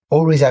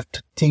always have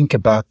to think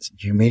about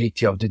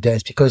humility of the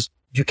dance, because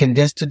you can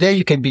dance today,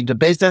 you can be the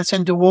best dancer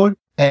in the world,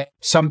 and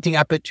something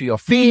happened to your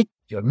feet,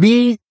 your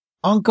knee,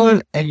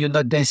 ankle, and you're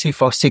not dancing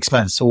for 6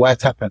 months. So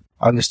what happened?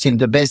 Are you still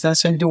the best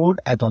dancer in the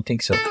world? I don't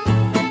think so.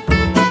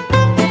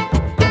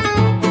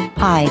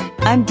 Hi,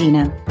 I'm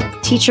Dina,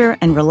 teacher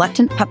and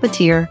reluctant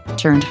puppeteer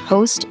turned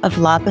host of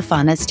La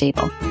Befana's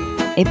Table,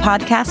 a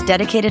podcast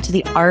dedicated to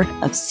the art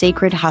of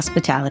sacred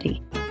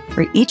hospitality,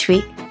 where each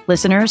week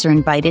listeners are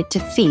invited to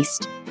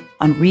feast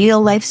on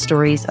real-life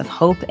stories of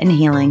hope and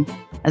healing,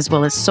 as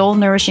well as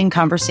soul-nourishing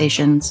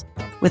conversations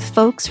with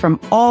folks from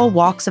all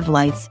walks of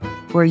life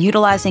who are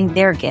utilizing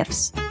their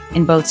gifts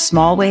in both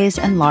small ways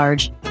and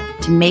large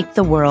to make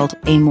the world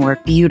a more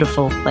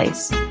beautiful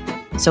place.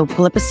 So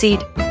pull up a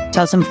seat,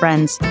 tell some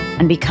friends,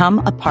 and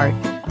become a part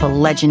of a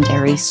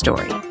legendary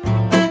story.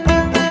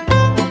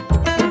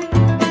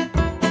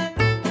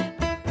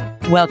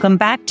 Welcome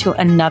back to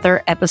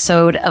another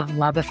episode of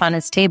La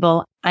Befana's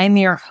Table. I'm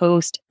your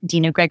host,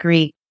 Dina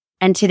Gregory,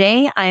 and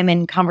today I'm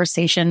in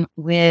conversation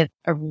with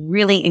a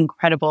really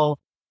incredible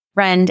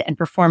friend and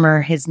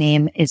performer. His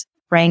name is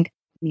Franck.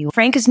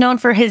 Franck is known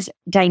for his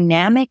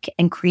dynamic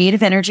and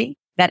creative energy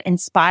that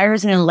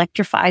inspires and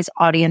electrifies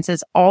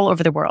audiences all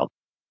over the world.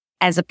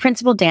 As a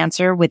principal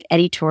dancer with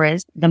Eddie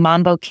Torres, the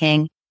Mambo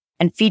King,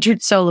 and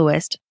featured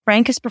soloist,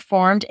 Franck has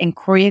performed and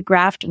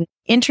choreographed with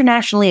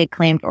internationally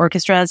acclaimed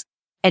orchestras,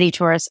 Eddie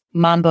Torres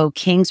Mambo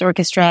Kings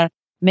Orchestra,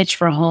 Mitch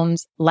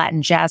Frohome's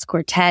Latin Jazz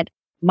Quartet,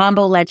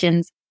 Mambo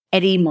Legends,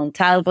 Eddie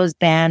Montalvo's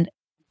band,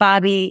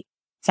 Bobby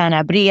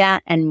Sanabria,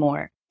 and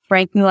more.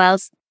 Franck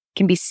Muhel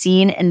can be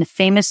seen in the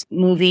famous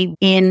movie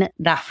In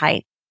the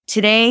Heights.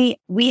 Today,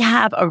 we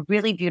have a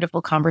really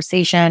beautiful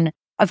conversation.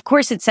 Of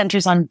course, it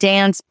centers on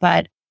dance,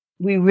 but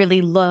we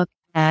really look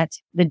at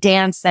the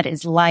dance that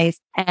is life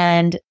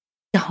and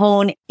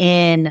hone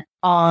in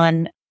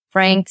on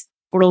Franck's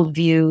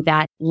worldview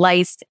that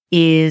life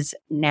is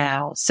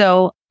now.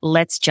 So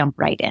let's jump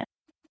right in.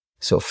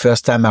 So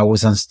first time I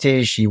was on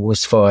stage, it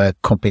was for a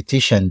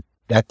competition.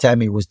 That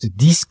time it was the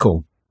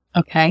disco.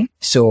 Okay.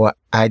 So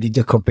I did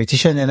the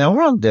competition, and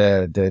around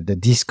the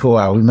disco,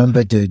 I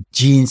remember the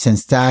jeans and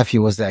stuff. It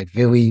was like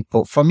very,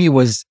 for me, it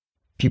was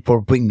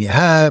people bring me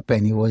up,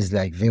 and it was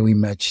like very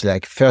much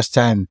like first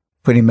time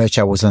pretty much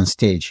I was on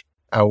stage.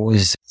 I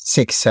was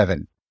 6,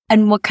 7.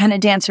 And what kind of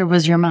dancer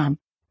was your mom?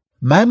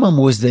 My mom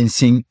was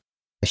dancing.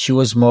 She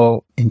was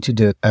more into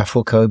the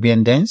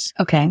Afro-Caribbean dance.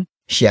 Okay.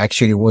 She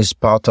actually was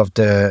part of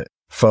the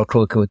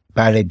folklore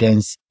ballet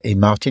dance in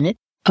Martinique.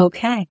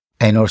 Okay.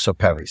 And also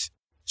Paris.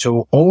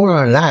 So all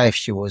her life,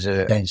 she was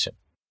a dancer.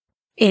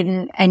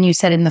 And you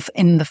said in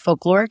the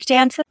folkloric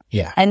dance?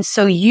 Yeah. And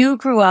so you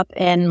grew up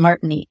in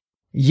Martinique?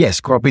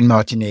 Yes, grew up in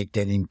Martinique,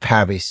 then in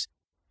Paris,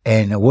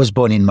 and I was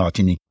born in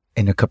Martinique,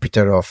 in the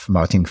capital of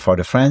Martinique for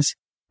the France.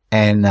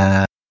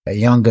 And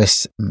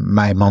youngest,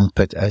 my mom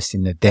put us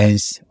in a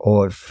dance,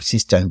 all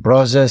sister and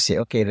brothers say,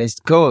 okay, let's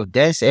go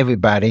dance,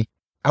 everybody.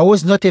 I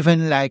was not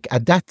even like,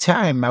 at that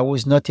time, I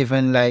was not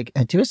even like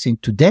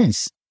interested to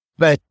dance,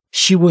 but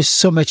she was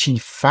so much in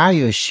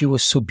fire. She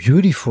was so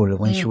beautiful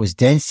when she was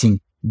dancing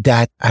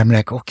that I'm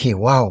like, okay,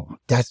 wow,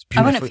 that's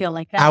beautiful. I want to feel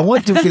like that. I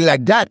want to feel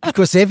like that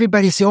because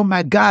everybody say, oh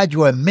my God,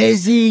 you're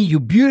amazing.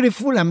 You're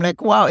beautiful. I'm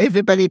like, wow,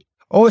 everybody,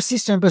 all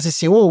sister and brothers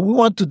say, oh, we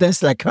want to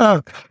dance like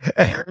her.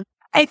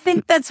 I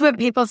think that's what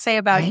people say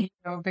about you,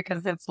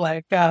 because it's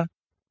like,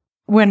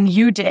 when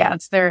you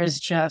dance, there is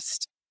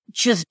just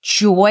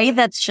joy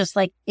that's just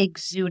like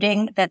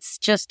exuding, that's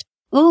just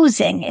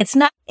oozing.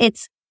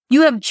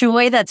 You have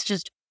joy that's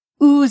just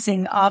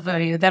oozing off of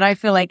you, that I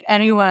feel like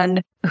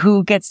anyone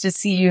who gets to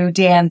see you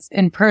dance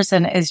in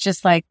person is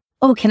just like,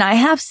 oh, can I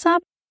have some?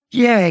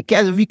 Yeah,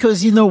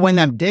 because, when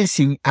I'm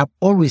dancing, I'm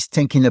always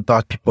thinking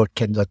about people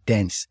cannot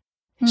dance.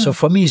 So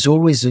for me, it's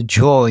always a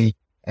joy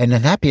and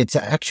I'm happy. It's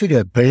actually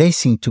a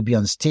blessing to be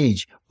on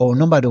stage or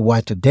no matter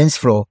what, a dance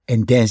floor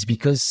and dance,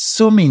 because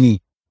so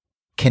many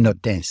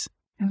cannot dance.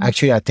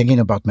 Actually, I'm thinking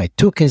about my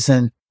 2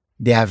 cousins.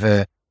 They have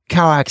a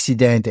car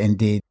accident and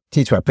they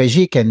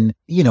tetraplegic and,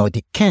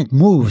 they can't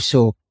move.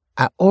 So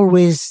I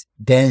always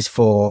dance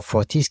for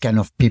these kind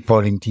of people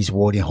in this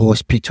world, in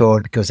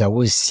hospital, because I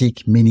was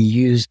sick many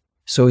years.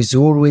 So it's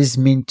always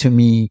meant to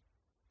me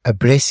a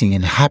blessing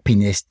and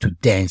happiness to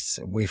dance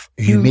with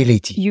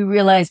humility. You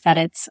realize that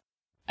it's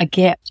a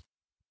gift.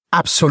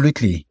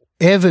 Absolutely.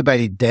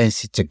 Everybody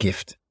dance, it's a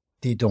gift.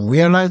 They don't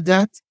realize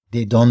that.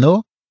 They don't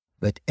know,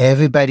 but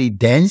everybody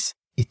dance,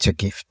 it's a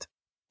gift.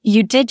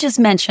 You did just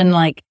mention,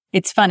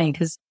 it's funny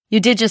because you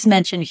did just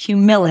mention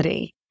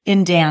humility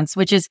in dance,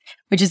 which is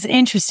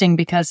interesting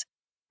because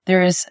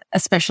there is,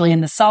 especially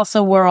in the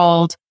salsa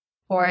world,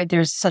 or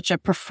there's such a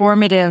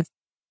performative,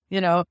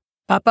 I'm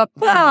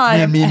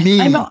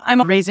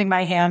raising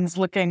my hands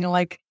looking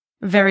like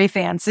very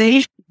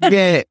fancy.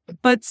 Yeah.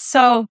 But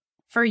so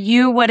for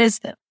you, what is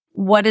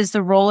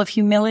the role of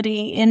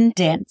humility in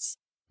dance?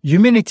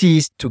 Humility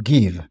is to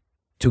give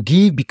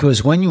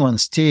because when you're on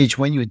stage,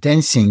 when you're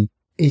dancing,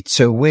 it's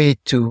a way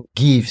to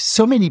give.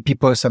 So many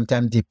people,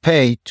 sometimes they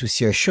pay to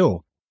see a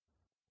show.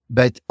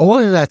 But all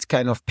that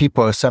kind of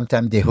people,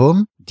 sometimes they're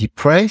home,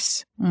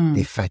 depressed,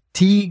 they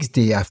fatigue,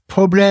 they have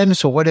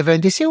problems or whatever.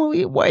 And they say, oh,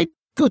 why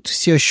go to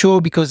see a show?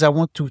 Because I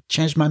want to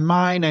change my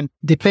mind. And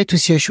they pay to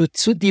see a show.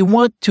 So they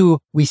want to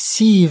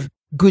receive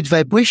good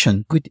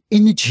vibration, good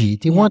energy.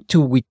 They want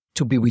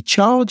to be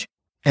recharged,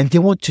 and they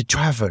want to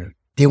travel.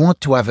 They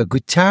want to have a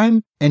good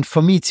time. And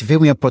for me, it's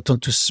very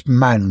important to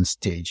smile on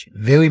stage,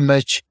 very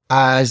much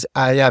as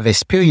I have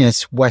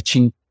experience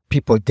watching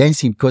people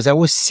dancing, because I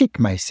was sick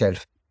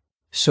myself.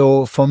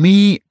 So for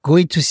me,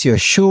 going to see a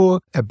show,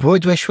 a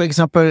Broadway show,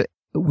 example,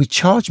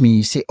 recharge me.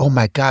 You say, oh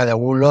my God, I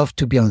would love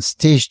to be on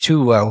stage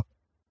too. Well,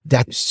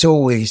 that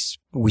so is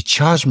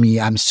recharge me.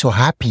 I'm so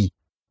happy.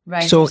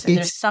 Right. So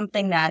there's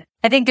something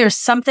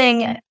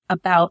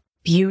about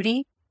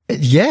beauty.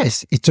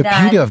 Yes, it's a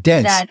beauty of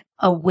dance that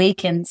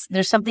awakens.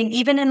 There's something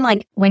even in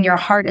like when your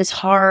heart is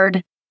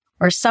hard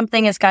or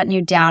something has gotten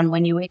you down,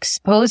 when you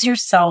expose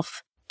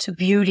yourself to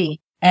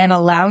beauty and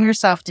allow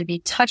yourself to be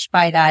touched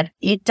by that,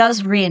 it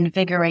does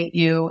reinvigorate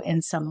you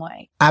in some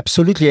way.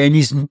 Absolutely. And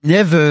it's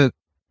never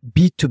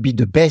to be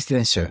the best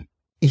dancer.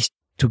 It's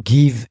to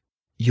give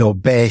your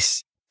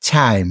best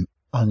time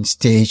on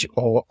stage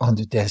or on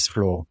the dance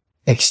floor.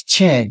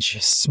 Exchange,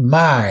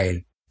 smile,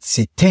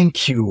 say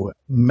thank you,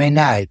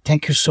 Menai.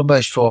 Thank you so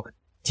much for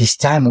this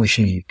time with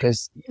me.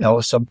 Because,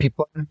 some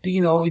people,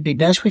 they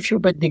dance with you,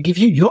 but they give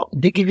you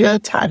a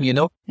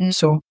time,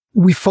 So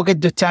we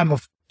forget the time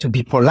to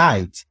be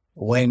polite.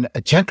 When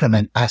a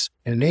gentleman asks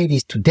a lady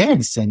to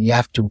dance, and you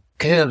have to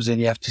curves and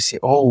you have to say,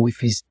 oh, with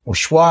his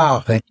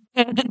mouchoir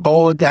and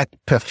all that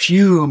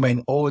perfume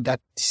and all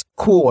that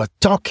score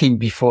talking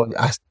before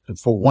ask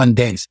for one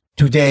dance.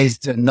 Today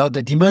is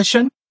another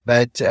dimension,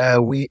 but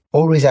we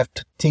always have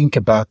to think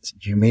about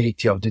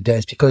humility of the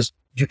dance, because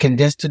you can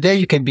dance today,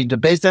 you can be the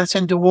best dancer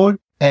in the world,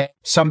 and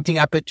something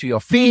happened to your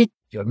feet,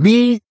 your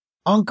knee,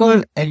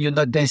 ankle, and you're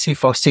not dancing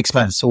for 6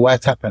 months. So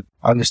what happened?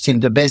 Are you still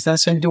the best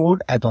dancer in the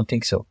world? I don't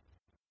think so.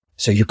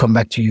 So you come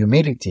back to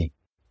humility,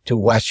 to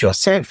watch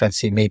yourself and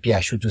say, maybe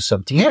I should do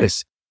something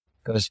else.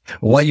 Because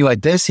when you are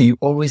dancing, you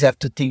always have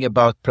to think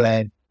about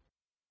plan.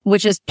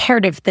 Which is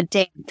part of the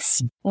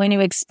dance. When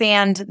you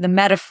expand the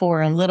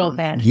metaphor a little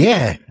bit.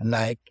 Yeah.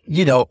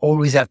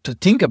 Always have to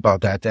think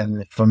about that.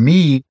 And for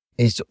me,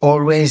 it's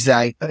always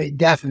like,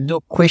 there's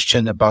no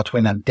question about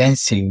when I'm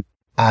dancing,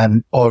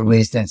 I'm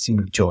always dancing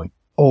with joy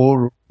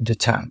all the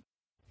time,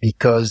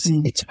 because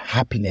it's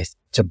happiness.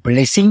 It's a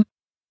blessing.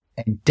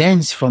 And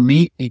dance for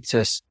me, it's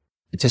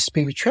a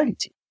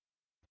spirituality.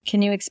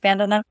 Can you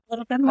expand on that a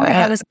little bit more?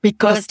 How is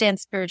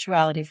dance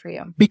spirituality for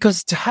you?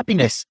 Because it's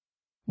happiness.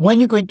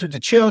 When you go into the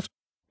church,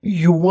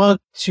 you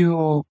want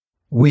to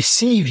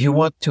receive, you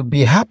want to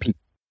be happy.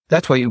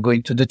 That's why you're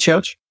going to the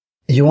church.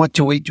 You want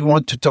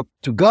to talk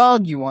to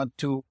God,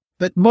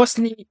 but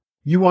mostly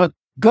you want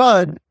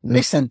God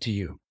listen to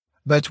you.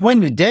 But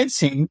when you're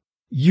dancing,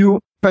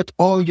 you put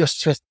all your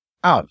stress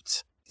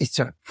out. It's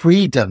a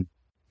freedom.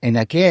 And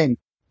again,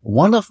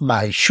 one of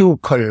my show,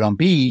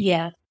 Colombie,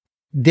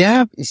 they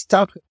have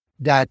started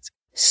that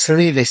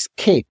slave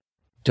escape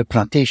the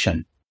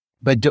plantation.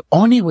 But the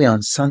only way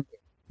on Sunday,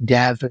 they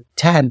have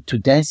time to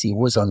dance. It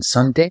was on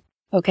Sunday.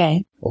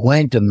 Okay.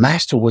 When the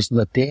master was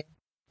not there,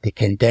 they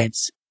can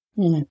dance.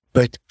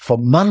 But for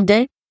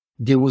Monday,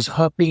 they was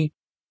hoping,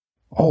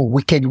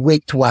 we can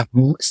wait to have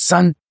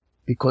sun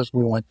because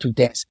we want to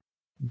dance.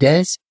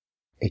 Dance,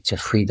 it's a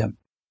freedom.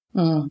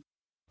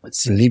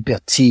 It's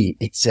liberty.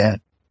 It's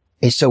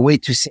a way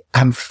to say,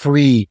 I'm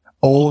free.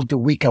 All the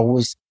week I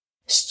was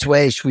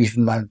stressed with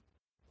my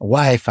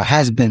wife, a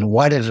husband,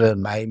 whatever,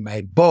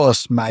 my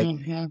boss,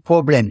 my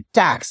problem,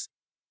 tax,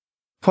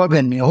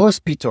 problem in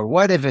hospital,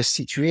 whatever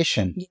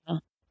situation. Yeah.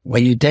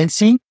 When you're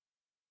dancing,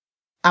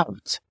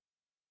 out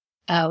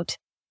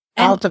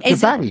of the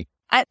body.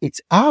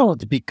 It's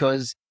out,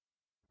 because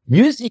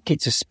music,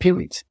 it's a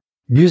spirit.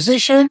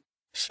 Musician,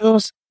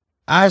 first,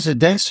 as a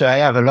dancer, I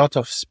have a lot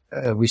of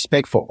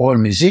respect for all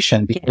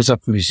musicians, because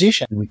of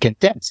musician, we can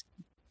dance.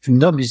 If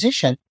no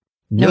musician,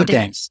 no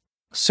dance.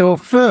 So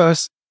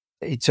first,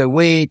 it's a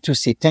way to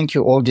say thank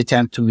you all the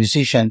time to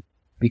musicians.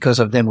 Because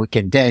of them, we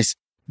can dance.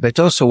 But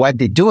also what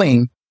they're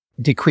doing,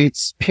 they create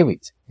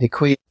spirit. They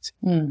create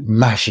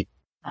magic.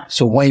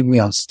 So when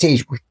we're on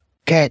stage, we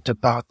get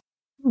about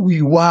who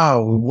you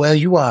are, where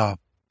you are.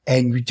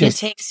 And we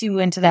just it takes you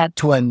into that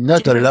to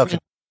another level.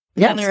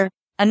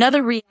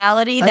 Another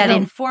reality that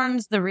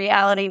informs the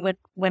reality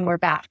when we're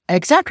back.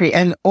 Exactly.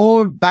 And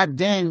all back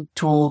then,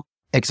 to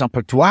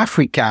example, to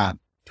Africa,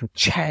 to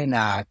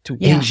China, to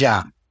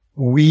Asia,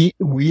 we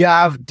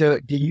have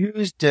they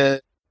use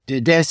the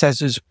dance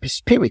as a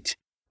spirit.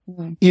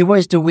 It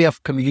was the way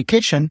of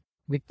communication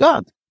with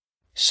God.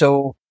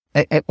 So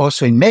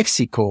also in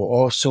Mexico,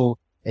 also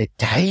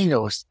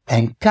Taínos,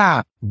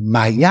 Inca,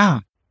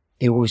 Maya,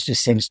 it was the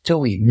same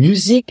story.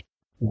 Music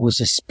was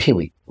a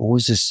spirit,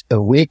 was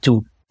a way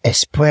to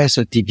express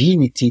a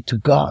divinity to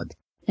God.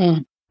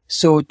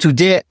 So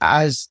today,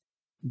 as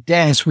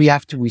dance, we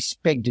have to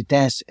respect the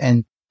dance,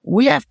 and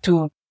we have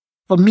to,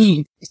 for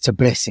me, it's a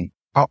blessing.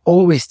 I'm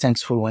always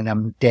thankful when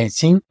I'm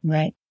dancing.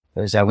 Right.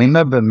 Because I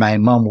remember my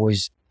mom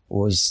was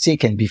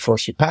sick, and before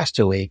she passed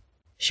away,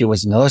 she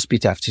was in the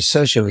hospital after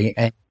surgery,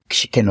 and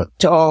she cannot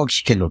talk,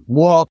 she cannot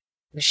walk,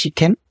 she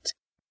can't.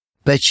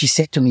 But she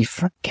said to me,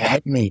 Frank,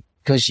 help me,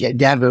 because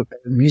they have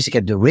music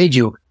at the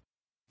radio.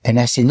 And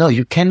I said, no,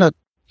 you cannot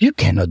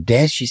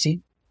dance, she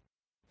said.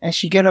 And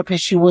she got up and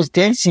she was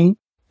dancing,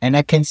 and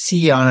I can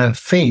see on her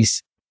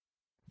face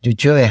the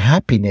joy and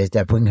happiness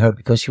that bring her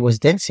because she was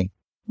dancing.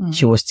 Mm.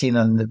 She was still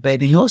on the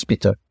bed in the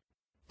hospital.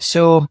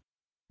 So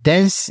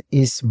dance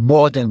is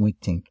more than we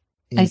think.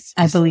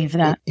 I believe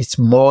that. It's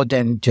more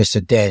than just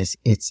a dance.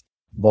 It's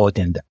more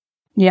than that.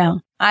 Yeah.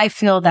 I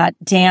feel that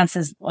dance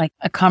is like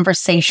a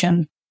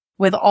conversation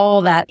with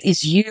all that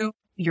is you,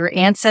 your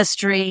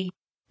ancestry.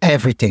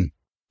 Everything.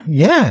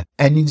 Yeah.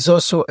 And it's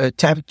also a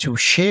time to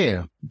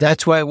share.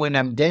 That's why when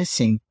I'm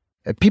dancing,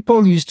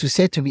 people used to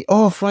say to me,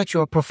 oh, Franck,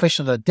 you're a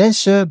professional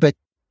dancer, but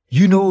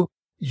you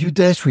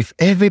dance with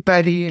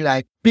everybody,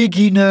 like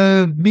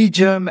beginner,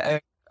 medium,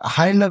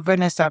 high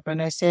level and stuff.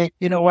 And I say,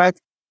 you know what?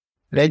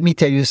 Let me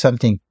tell you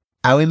something.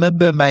 I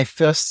remember my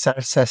first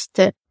salsa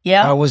step.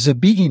 Yeah. I was a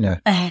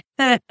beginner.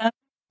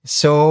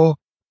 So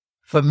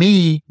for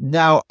me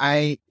now,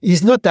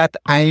 it's not that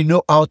I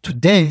know how to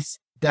dance,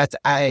 that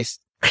I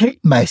click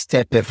my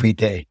step every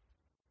day,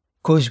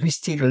 because we're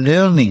still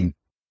learning.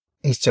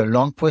 It's a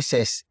long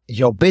process.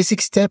 Your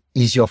basic step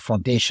is your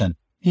foundation.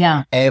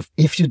 Yeah.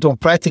 If you don't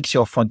practice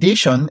your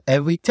foundation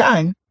every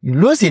time, you're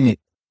losing it.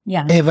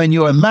 Yeah. Even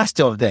you're a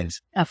master of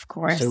dance. Of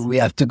course. So we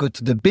have to go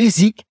to the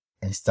basic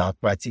and start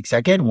practice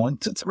again. 1,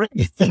 2, 3.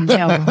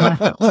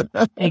 Yeah,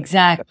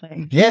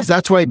 exactly. Yes,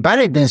 that's why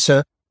ballet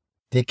dancer,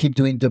 they keep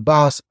doing the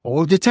bars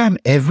all the time,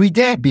 every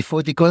day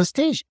before they go on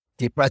stage.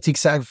 They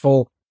practice that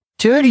for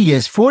 30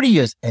 years, 40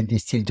 years, and they're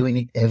still doing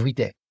it every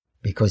day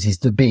because it's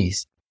the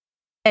base.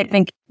 I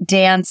think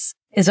dance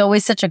is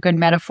always such a good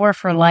metaphor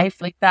for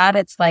life like that.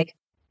 It's like,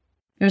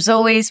 there's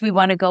always, we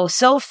want to go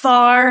so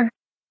far,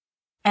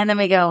 and then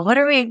we go, what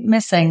are we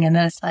missing? And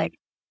then it's like,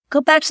 go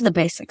back to the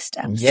basic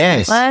steps.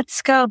 Yes.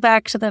 Let's go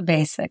back to the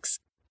basics.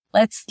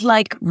 Let's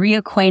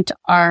reacquaint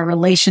our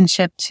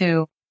relationship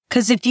to,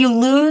 because if you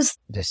lose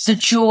the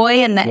joy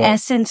and the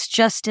essence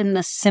just in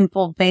the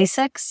simple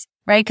basics,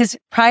 right? Because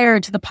prior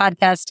to the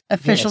podcast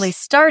officially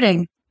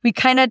starting, we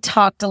kind of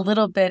talked a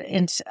little bit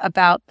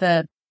about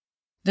the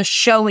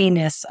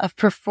showiness of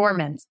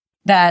performance,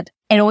 that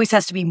it always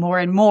has to be more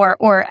and more,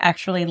 or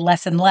actually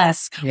less and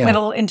less,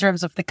 in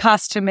terms of the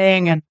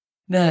costuming and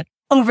the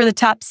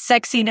over-the-top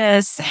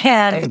sexiness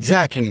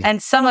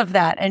and some of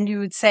that. And you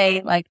would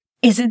say,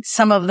 isn't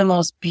some of the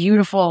most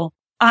beautiful?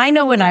 I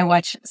know when I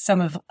watch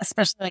some of,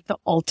 especially the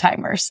old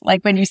timers,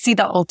 when you see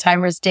the old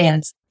timers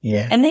dance,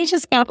 and they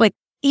just got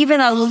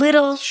even a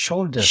little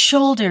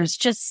shoulders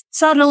just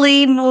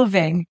subtly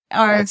moving.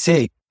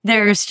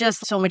 There's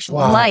just so much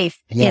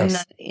life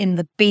in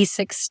the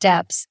basic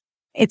steps.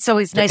 It's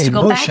always nice to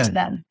go back to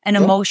them. And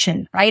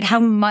emotion, right? How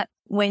much,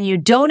 when you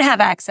don't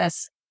have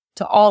access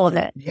to all of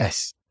it.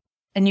 Yes.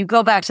 And you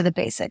go back to the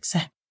basics,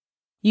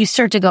 you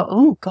start to go,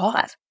 oh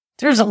God,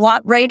 there's a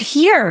lot right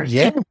here.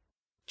 Yeah,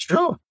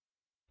 true.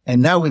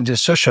 And now with the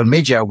social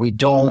media, we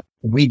don't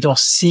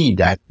see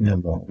that no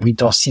more. We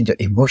don't see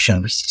the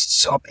emotion. We see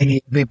so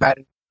many,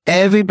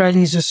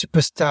 everybody's a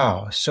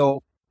superstar.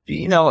 So,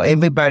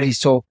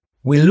 so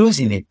we're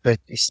losing it, but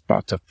it's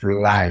part of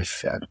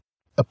life,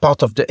 a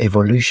part of the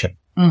evolution.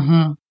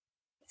 Mm-hmm.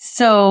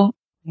 So,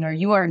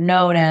 you are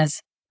known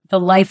as the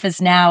Life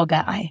is Now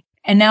guy.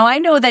 And now I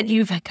know that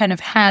you've kind of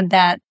had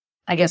that,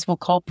 I guess we'll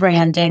call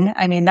branding.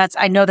 I mean,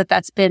 I know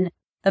that's been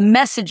the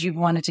message you've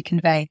wanted to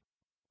convey.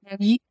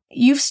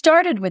 You've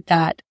started with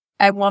that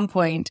at one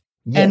point,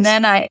 and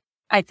then I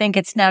think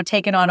it's now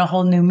taken on a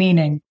whole new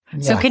meaning.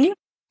 Yeah. So can you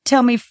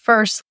tell me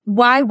first,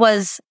 why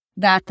was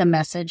that the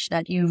message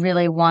that you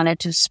really wanted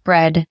to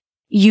spread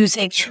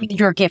using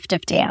your gift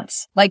of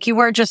dance? You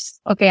weren't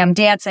just, okay, I'm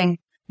dancing.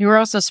 You were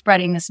also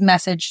spreading this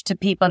message to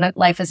people that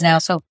life is now.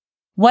 So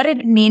what did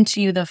it mean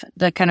to you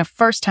the kind of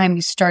first time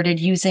you started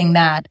using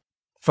that?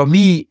 For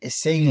me,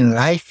 saying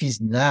life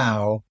is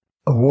now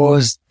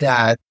was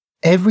that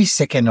every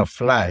second of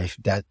life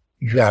that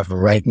you have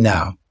right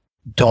now,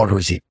 don't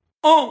lose it.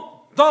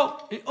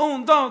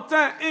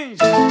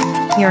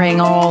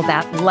 Hearing all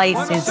that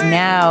life is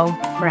now,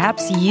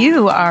 perhaps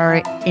you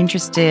are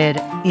interested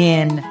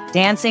in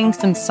dancing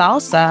some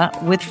salsa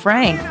with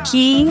Franck.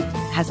 He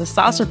has a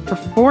salsa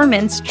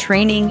performance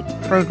training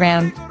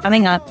program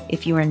coming up.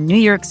 If you are in New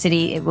York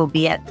City, it will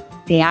be at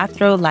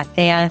Teatro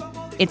Latea.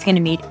 It's going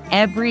to meet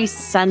every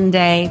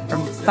Sunday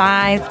from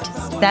 5 to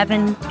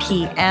 7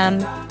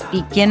 p.m.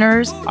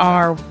 Beginners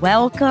are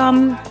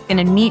welcome. Going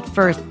to meet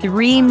for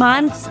 3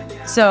 months.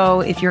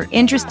 So if you're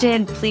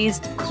interested, please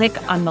click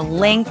on the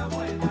link.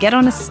 Get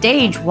on a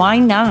stage. Why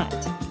not?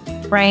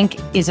 Franck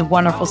is a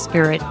wonderful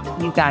spirit.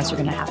 You guys are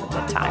going to have a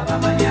good time.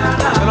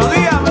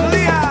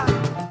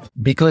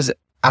 Because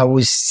I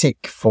was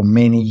sick for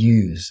many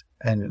years,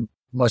 and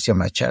most of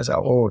my children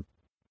are old.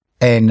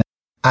 And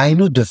I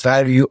know the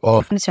value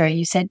of... I'm sorry,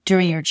 you said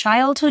during your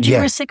childhood you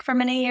were sick for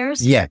many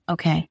years? Yeah.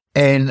 Okay.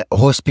 and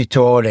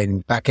hospital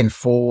and back and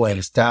forth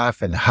and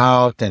stuff and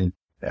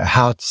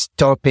heart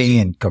stopping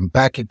and come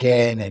back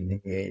again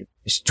and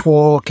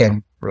stroke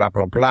and blah,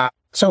 blah, blah.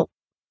 So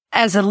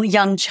as a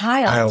young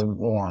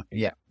child.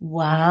 Yeah.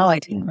 Wow. I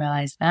didn't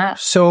realize that.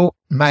 So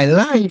my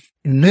life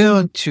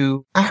learned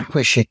to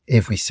appreciate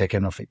every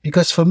second of it,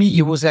 because for me,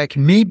 it was like,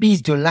 maybe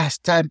it's the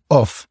last time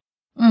off.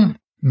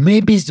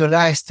 Maybe it's the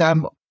last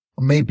time.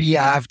 Maybe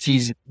I have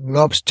this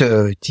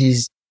lobster,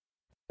 this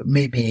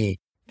maybe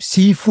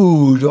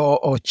seafood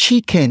or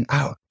chicken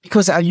out,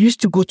 because I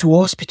used to go to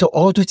hospital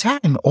all the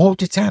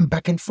time,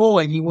 back and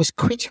forth, and it was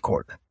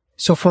critical.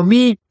 So for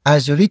me,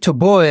 as a little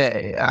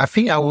boy, I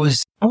think I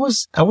was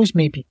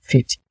maybe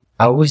 50.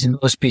 I was in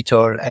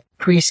hospital, and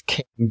priest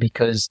came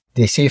because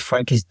they say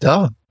Franck is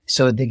done.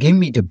 So they gave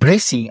me the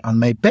blessing on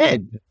my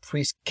bed. The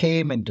priest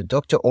came and the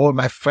doctor, all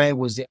my friend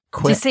was there.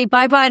 To say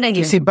bye-bye to you.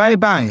 To say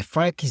bye-bye.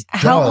 Franck is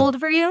done. How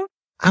old were you?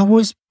 I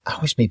was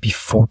maybe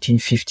 14,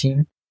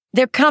 15.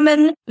 They're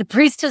coming. The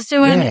priest is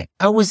doing it.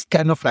 I was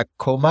kind of like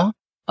coma.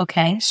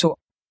 Okay. So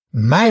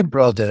my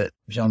brother,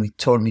 Jean,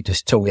 told me the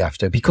story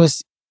after,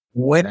 because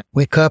when I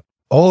wake up,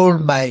 all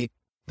my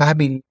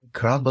family,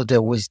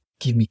 grandmother was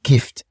give me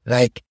gift,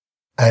 like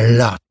a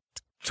lot,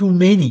 too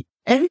many.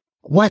 And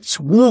what's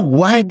wrong?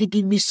 Why they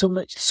give me so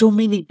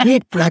many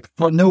gifts, like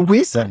for no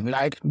reason?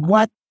 Like,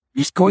 what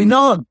is going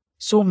on?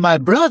 So my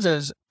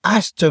brothers,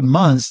 after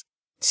months,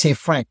 say,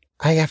 Franck,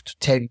 I have to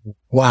tell you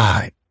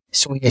why.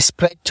 So he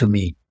explained to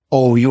me,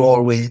 oh, you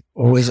always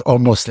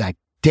almost like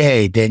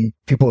dead, and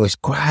people was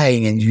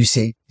crying, and you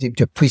say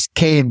the priest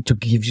came to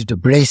give you the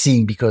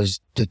blessing because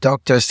the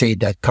doctor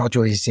said that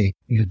cardiologist say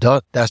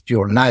that's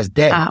your last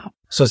day. Wow.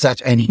 So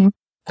that, and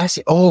I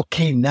said,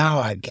 okay, now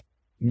I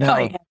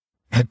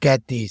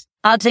get this.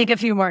 I'll take a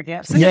few more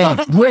gifts.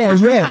 Yeah,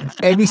 well.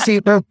 And he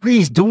said, oh,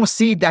 please don't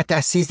say that I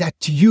say that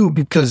to you,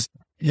 because,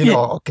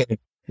 okay.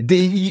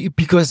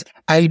 Because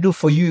I know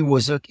for you,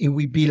 it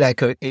would be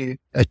like a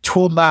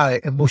trauma,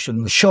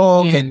 emotional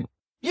shock, and,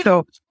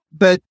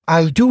 but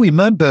I do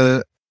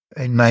remember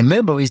in my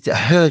memories that I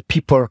heard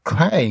people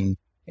crying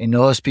in the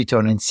hospital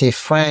and say,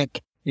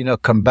 Franck,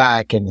 come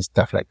back and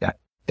stuff like that.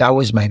 That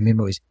was my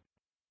memories.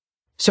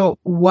 So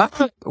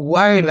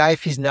why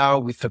life is now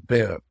with a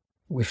bird,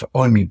 with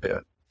only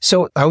bird.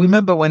 So I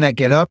remember when I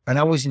get up and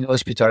I was in the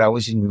hospital, I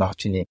was in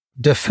Martinique.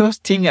 The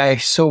first thing I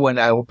saw when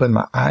I opened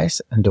my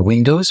eyes and the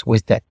windows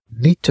was that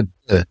little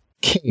bird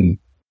came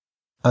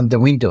on the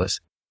windows,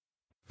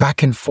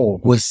 back and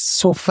forth, was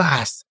so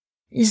fast.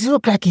 It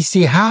looked like he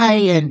say hi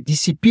and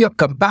disappear,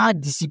 come back,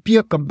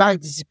 disappear,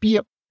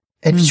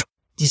 and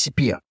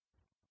disappear.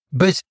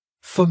 But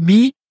for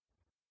me,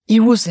 it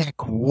was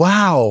like,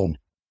 wow.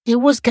 It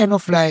was kind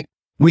of like,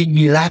 when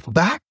you laugh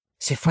back,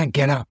 say, Franck,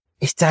 get up.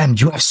 It's time.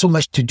 You have so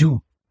much to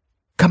do.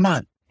 Come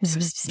on.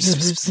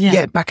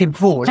 Yeah, back and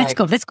forth. Let's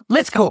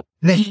go.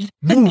 Let's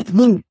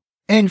move.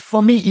 And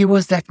for me, it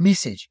was that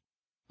message.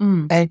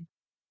 And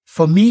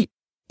for me,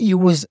 it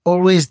was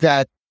always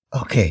that,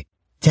 okay,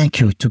 thank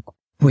you to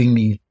bring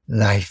me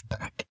life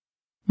back.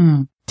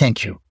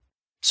 Thank you.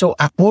 So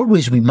I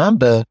always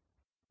remember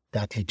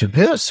that little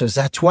verse. So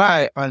that's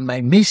why on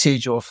my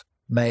message of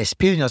my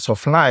experience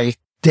of life,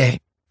 they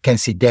can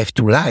say death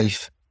to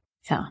life.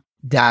 Yeah.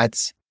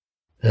 That's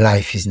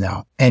life is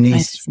now. And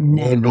it's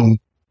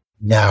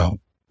now.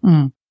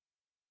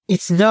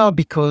 It's now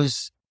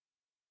because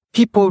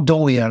people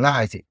don't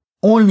realize it.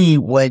 Only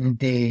when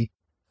they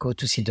go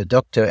to see the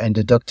doctor and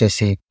the doctor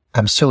say,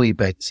 I'm sorry,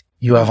 but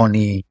you have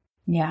only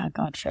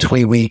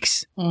 3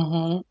 weeks,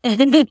 2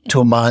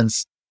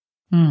 months,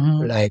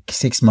 like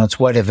 6 months,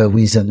 whatever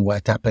reason,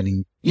 what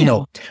happening,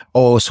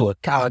 also a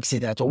car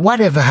accident or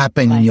whatever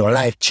happened in your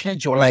life,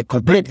 change your life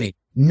completely.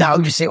 Now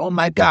you say, oh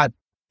my God,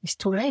 it's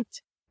too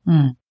late.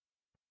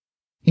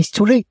 It's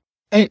too late.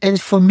 And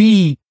for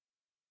me,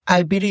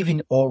 I believe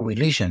in all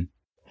religion.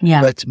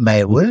 Yeah. But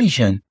my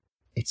religion,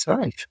 it's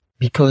life.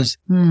 Because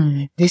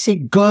they say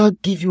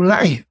God give you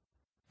life.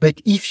 But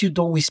if you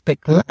don't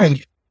respect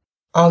life,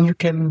 how you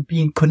can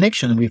be in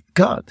connection with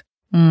God?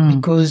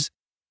 Because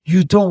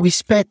you don't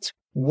respect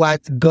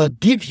what God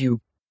gives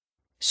you.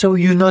 So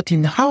you're not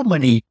in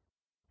harmony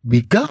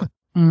with God.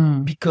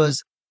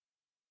 Because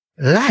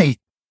life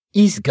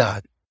is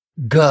God.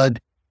 God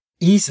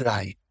is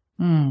life.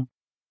 And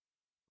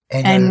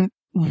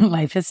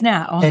life is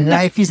now. And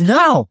life is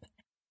now.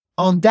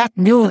 On that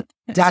note.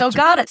 So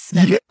goddess.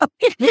 Yeah.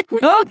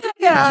 Oh,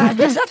 yeah.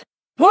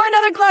 Pour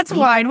another glass of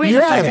wine. Wait a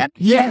second.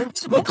 Yeah.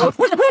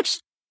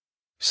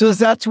 So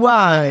that's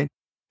why,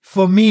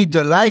 for me,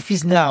 the life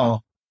is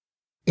now.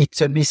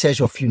 It's a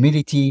message of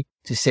humility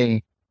to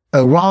say,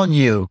 around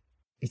you,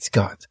 it's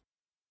God.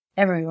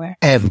 Everywhere.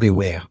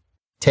 Everywhere.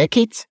 Take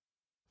it.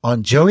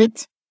 Enjoy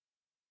it.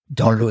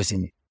 Don't lose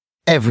in it.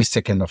 Every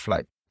second of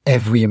life.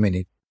 Every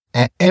minute.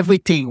 And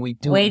everything we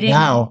do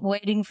now.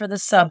 Waiting for the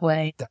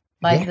subway.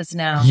 Life is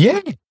now.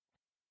 Yeah.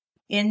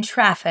 In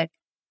traffic.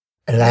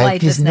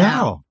 Life is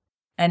now.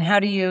 And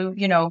how do you,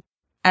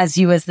 as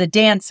the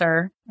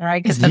dancer,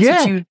 right? Because that's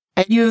what you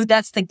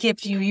that's the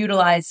gift you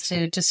utilize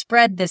to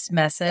spread this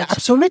message.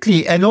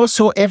 Absolutely. And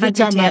also every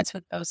time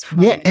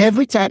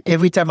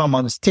every time I'm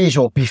on stage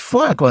or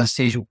before I go on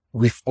stage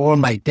with all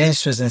my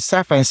dancers and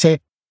stuff, I say,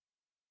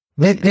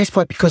 let's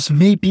pray, because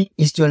maybe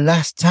it's the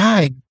last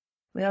time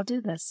we all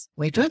do this.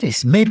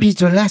 Maybe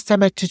it's the last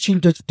time I'm touching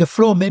the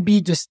floor.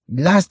 Maybe the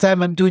last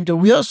time I'm doing the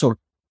rehearsal.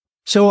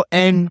 So,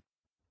 and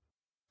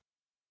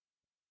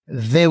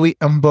very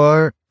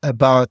humble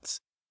about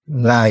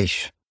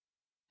life.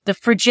 The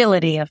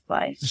fragility of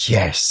life.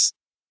 Yes.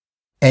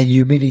 And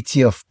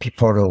humility of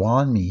people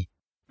around me.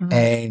 Mm-hmm.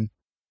 And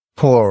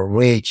poor,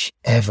 rich,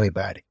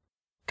 everybody.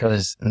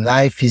 Because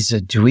life is a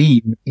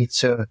dream.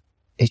 It's a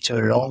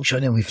long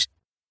journey with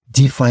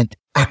different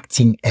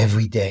acting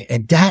every day.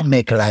 And that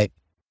make life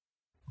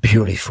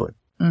beautiful.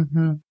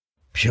 Mm-hmm.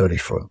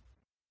 Beautiful.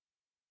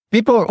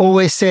 People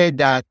always say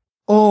that,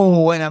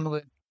 oh, when I'm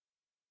going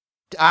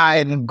to die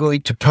and I'm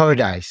going to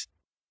paradise.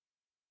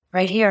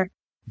 Right here.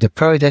 The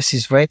paradise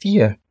is right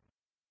here.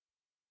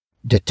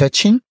 The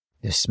touching,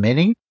 the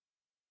smelling,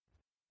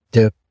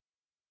 the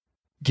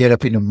get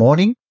up in the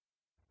morning,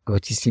 go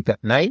to sleep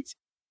at night.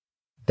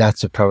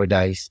 That's the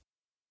paradise.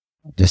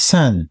 The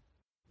sun,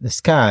 the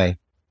sky,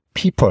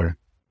 people,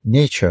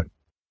 nature,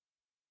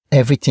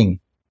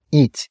 everything,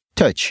 eat,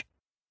 touch.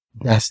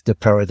 That's the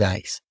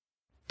paradise.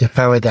 The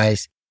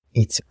paradise,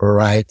 it's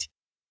right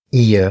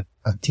here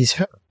on this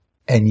earth.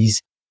 And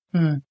is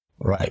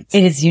right.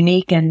 It is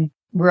unique, and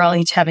we're all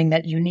each having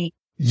that unique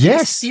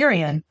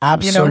experience.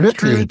 Absolutely.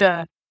 Through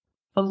the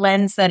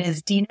lens that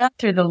is Dina,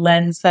 through the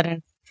lens that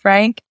is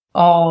Franck,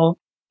 all,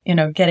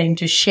 getting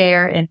to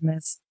share in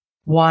this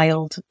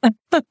wild,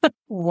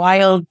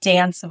 wild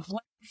dance of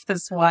life,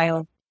 this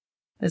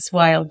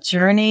wild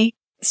journey.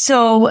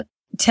 So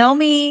tell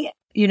me,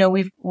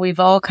 we've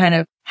all kind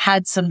of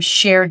had some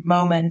shared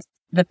moments.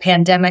 The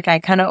pandemic, I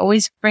kind of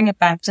always bring it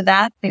back to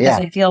that because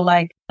I feel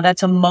like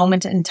that's a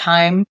moment in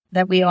time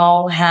that we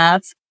all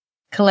have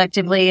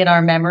collectively in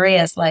our memory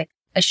as like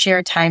a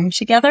shared time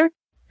together.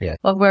 Yeah.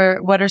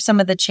 What are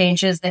some of the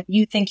changes that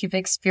you think you've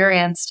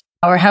experienced,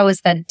 or how has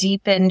that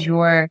deepened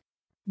your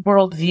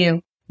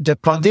worldview? The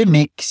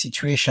pandemic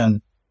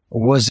situation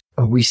was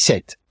a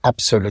reset,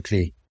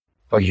 absolutely,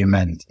 for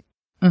humanity.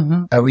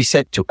 Mm-hmm. A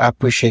reset to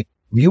appreciate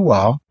who you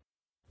are,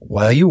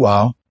 where you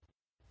are,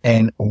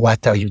 and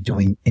what are you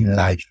doing in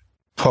life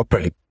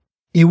properly.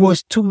 It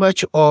was too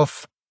much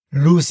of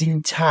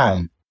losing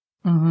time,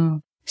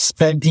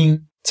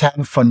 spending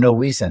time for no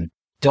reason.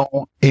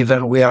 Don't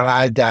even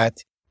realize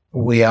that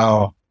we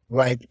are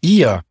right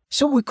here.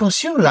 So we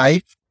consume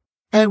life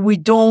and I'm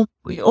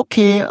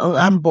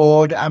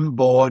bored. I'm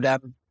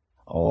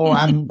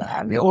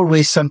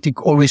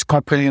always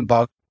complaining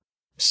about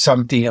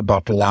something,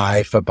 about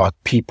life, about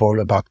people,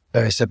 about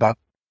us, about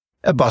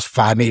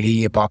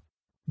family,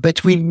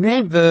 but we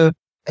never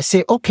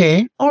say,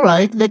 okay, all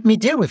right, let me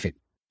deal with it,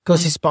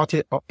 because it's part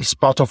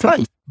of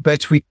life.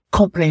 But we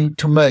complain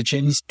too much,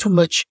 and it's too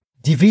much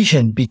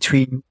division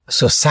between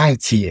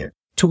society,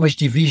 too much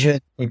division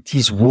in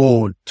this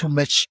world, too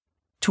much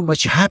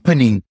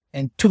happening,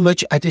 and too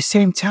much at the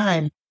same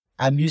time.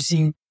 I'm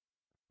using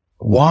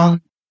 $1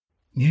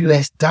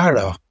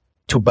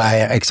 to buy,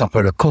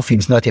 example, a coffee.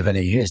 It's not even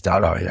a US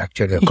dollar.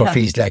 Actually, a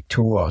coffee is like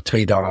 $2 or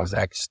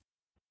 $3.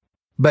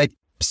 But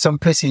some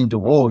place in the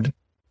world,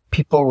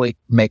 people will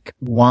make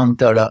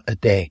 $1 a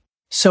day.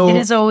 So it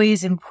is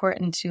always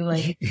important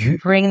to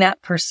bring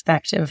that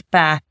perspective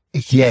back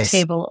to the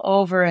table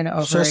over and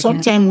over so again.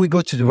 sometimes we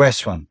go to the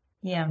restaurant.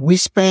 Yeah. We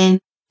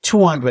spend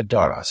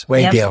 $200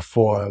 right there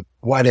for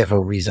whatever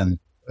reason,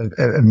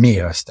 a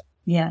meal or stuff.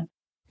 Yeah.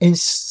 In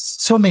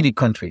so many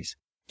countries,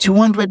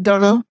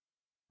 $200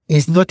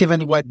 is not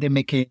even what they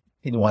make in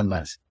 1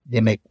 month.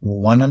 They make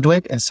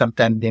 100, and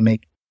sometimes they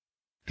make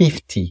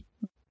 50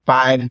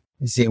 a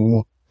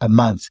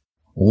month.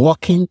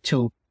 Walking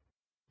to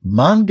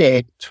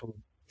Monday to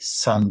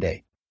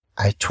Sunday.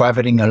 I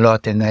traveling a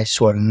lot, and I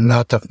saw a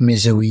lot of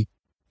misery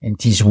in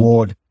this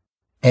world.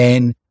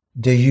 And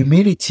the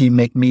humility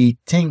make me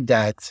think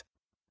that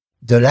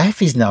the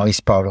life is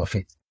part of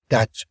it.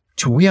 That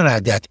to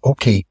realize that,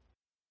 okay,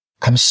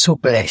 I'm so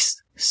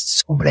blessed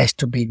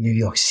to be in New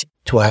York City,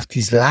 to have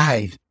this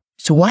life.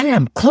 So why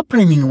I'm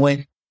complaining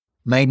when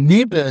my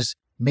neighbors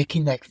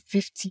making like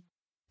 $50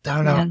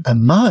 a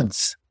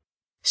month?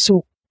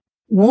 So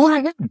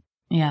why?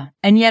 Yeah.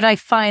 And yet I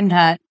find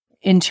that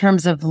in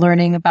terms of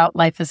learning about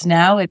life as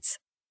now, it's,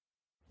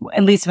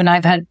 at least when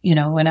I've had,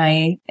 when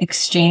I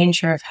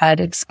exchange or have had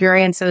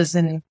experiences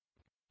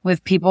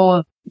with people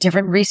with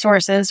different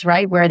resources,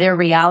 right, where their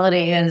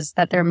reality is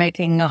that they're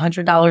making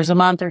 $100 a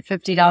month or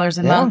 $50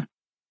 a month.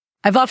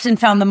 I've often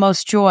found the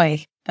most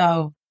joy,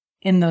 though,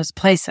 in those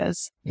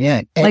places.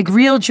 Yeah. Like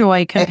real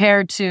joy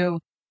compared to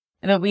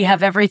that we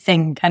have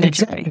everything kind of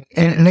joy.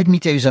 And let me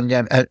tell you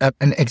something.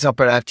 An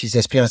example of this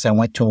experience, I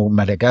went to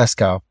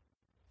Madagascar,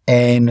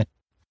 and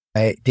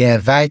they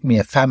invite me,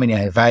 a family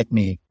invite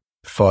me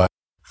for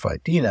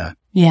dinner.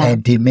 Yeah.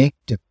 And they make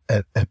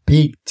a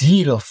big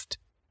deal of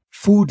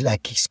food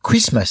like it's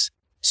Christmas.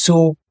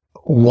 So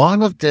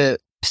one of the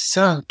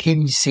son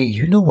came and say,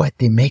 you know what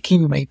they're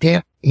making right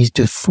there is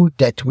the food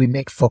that we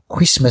make for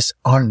Christmas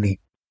only.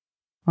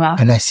 Wow.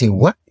 And I say,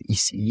 what? He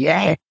said,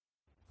 yeah,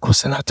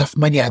 costs a lot of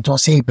money. I don't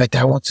say, but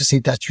I want to say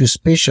that you're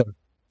special,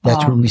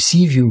 that will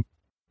receive you.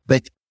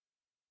 But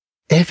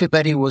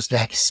everybody was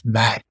like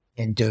smile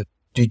and the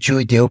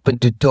joy. They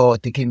opened the door.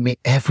 They gave me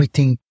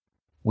everything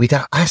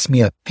without asking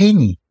me a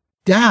penny.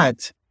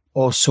 That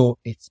also,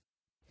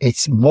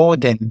 it's more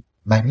than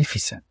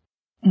magnificent.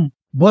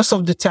 Most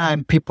of the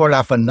time, people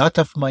have a lot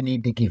of money,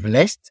 they give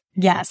less.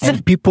 Yes.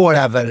 And people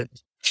have a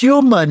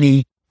few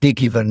money, they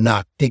give a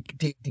lot. They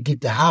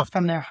give the half.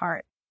 From their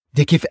heart.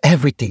 They give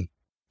everything.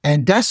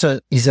 And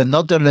is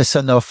another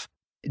lesson of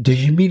the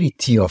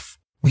humility of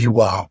who you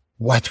are,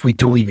 what we're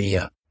doing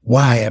here,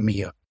 why I'm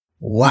here,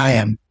 why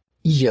I'm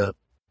here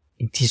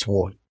in this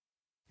world.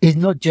 It's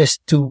not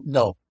just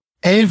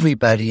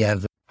everybody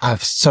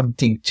have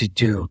something to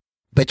do,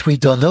 but we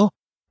don't know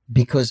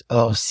because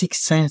our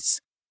sixth sense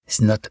is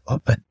not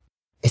open.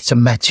 It's a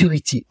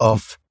maturity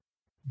of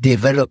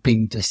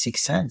developing the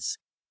sixth sense.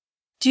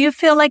 Do you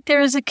feel like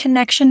there is a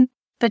connection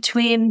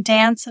between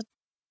dance and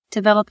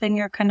developing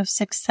your kind of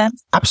sixth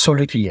sense?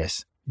 Absolutely,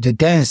 yes. The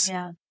dance,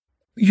 yeah.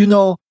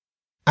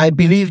 I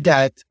believe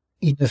that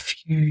in a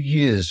few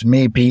years,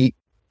 maybe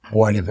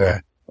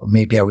whatever, or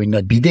maybe I will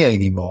not be there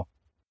anymore.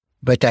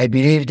 But I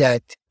believe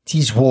that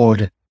this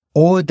world,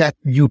 all that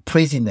new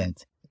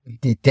president,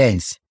 they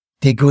dance,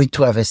 they're going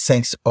to have a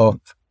sense of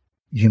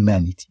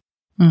humanity.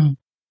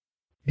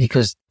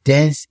 Because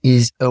dance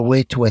is a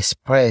way to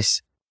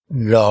express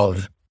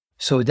love.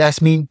 So that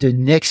means the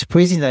next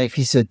president, if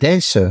he's a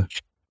dancer,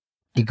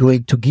 he's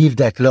going to give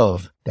that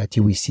love that he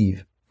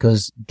received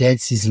because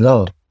dance is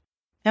love.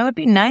 That would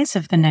be nice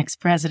if the next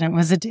president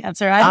was a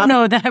dancer. I don't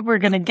know that we're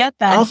going to get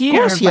that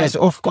here. Of course, yes.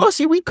 Of course,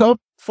 he will come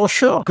for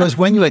sure. Because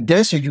when you're a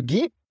dancer, you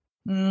give.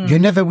 You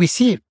never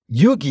receive.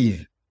 You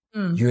give.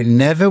 You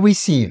never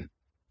receive.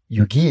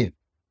 You give.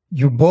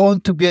 You're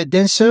born to be a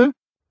dancer.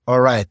 All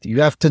right.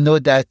 You have to know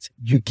that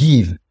you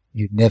give.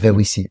 You never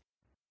receive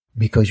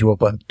because you were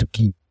born to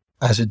give.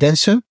 As a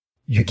dancer,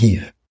 you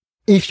give.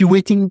 If you're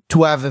waiting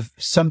to have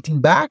something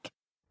back,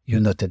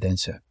 you're not a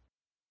dancer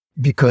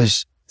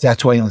because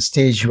that's why on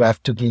stage you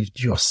have to give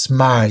your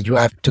smile. You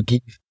have to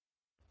give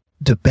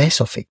the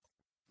best of it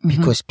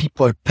because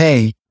people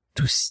pay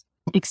to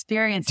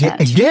experience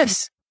that.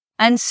 Yes.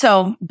 And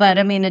so, but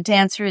I mean, a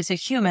dancer is a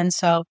human.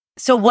 So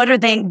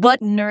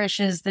what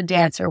nourishes the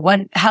dancer?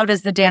 How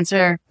does the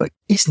dancer?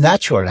 It's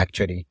natural,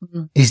 actually.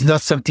 It's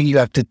not something you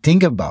have to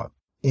think about.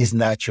 It's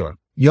natural.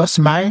 Your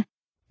smile,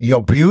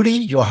 your beauty,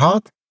 your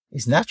heart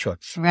is natural.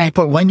 Right.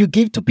 But when you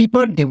give to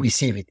people, they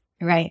receive it.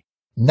 Right.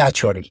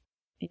 Naturally.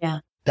 Yeah.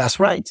 That's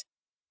right.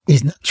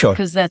 It's natural.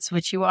 Because that's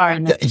what you are.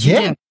 And that's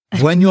yeah.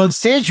 When you're on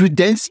stage, you're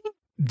dancing,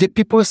 the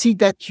people see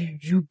that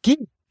you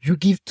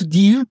give to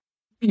the,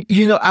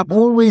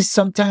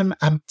 sometimes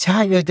I'm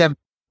tired,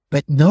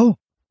 but no,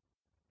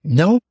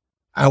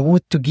 I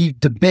want to give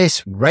the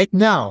best right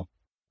now.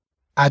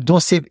 I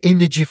don't save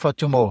energy for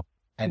tomorrow.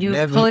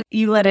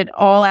 You let it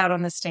all out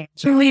on the stage.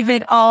 You leave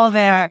it all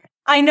there.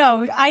 I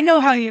know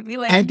how you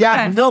feel. And they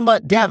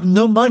have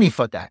no money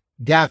for that.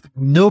 They have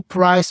no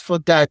price for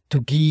that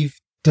to give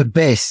the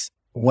best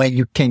when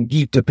you can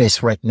give the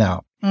best right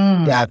now.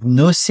 They have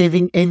no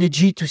saving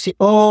energy to say,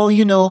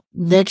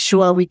 next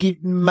year I will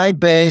give my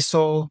best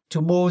or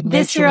tomorrow,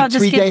 this year I'll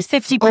just give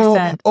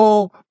 50%.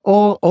 Oh,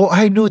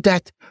 I know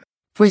that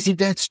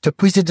the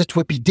president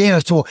will be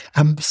there. So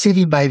I'm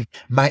saving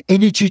my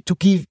energy to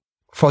give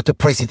for the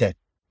president.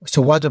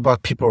 So what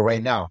about people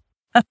right now?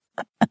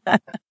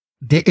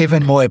 They're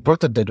even more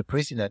important than the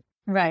president.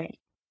 Right.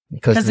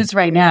 Because it's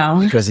right now.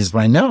 Because it's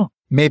right now.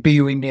 Maybe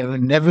you will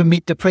never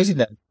meet the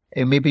president.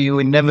 And maybe you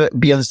will never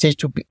be on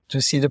stage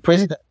to see the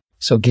president.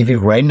 So give it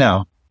right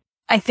now.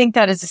 I think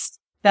that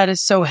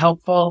is so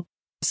helpful.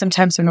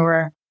 Sometimes when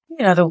we're,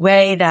 the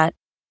way that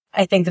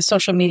I think the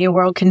social media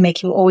world can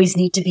make you always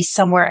need to be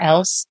somewhere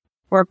else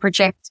or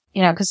project,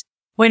 because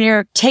when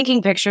you're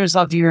taking pictures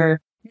of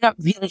you're not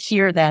really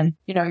here then,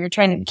 you're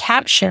trying to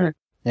capture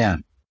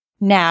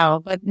now,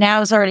 but now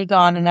is already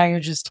gone and now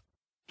you're just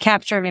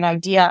capturing an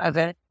idea of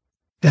it.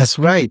 That's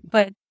right.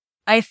 But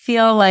I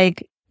feel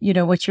like,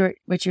 what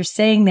you're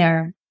saying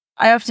there,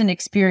 I often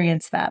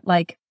experience that,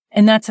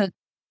 and that's a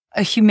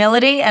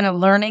humility and a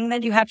learning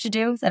that you have to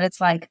do, that it's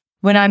like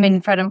when I'm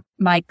in front of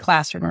my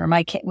classroom or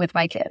with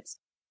my kids,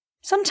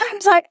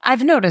 sometimes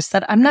I've noticed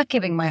that I'm not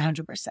giving my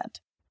 100%.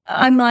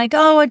 I'm like,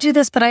 oh, I do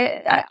this, but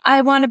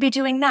I want to be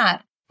doing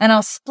that. And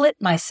I'll split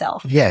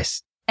myself.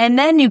 Yes. And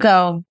then you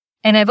go,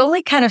 and I've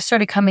only kind of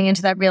started coming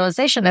into that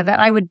realization that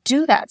I would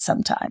do that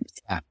sometimes.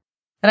 Yeah.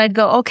 That I'd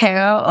go, okay,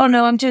 oh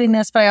no, I'm doing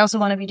this, but I also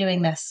want to be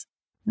doing this.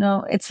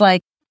 No, it's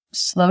like,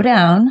 slow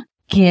down,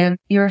 give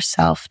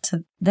yourself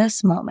to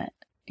this moment.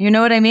 You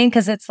know what I mean?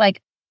 Because it's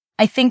like,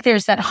 I think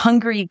there's that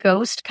hungry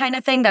ghost kind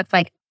of thing that's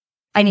like,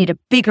 I need a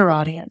bigger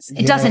audience.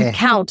 It doesn't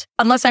count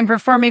unless I'm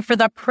performing for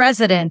the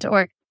president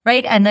or,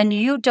 right? And then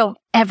you don't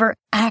ever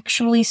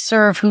actually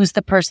serve who's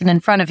the person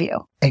in front of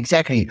you.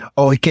 Exactly.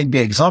 Or it can be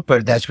an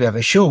example that we have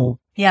a show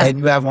Yeah. And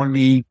you have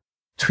only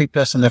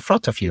 3% in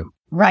front of you.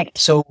 Right.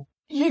 So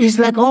it's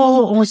like,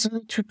 oh, it's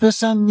only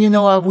 3%,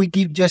 I will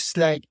give just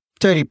like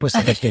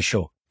 30% of the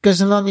show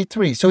because it's only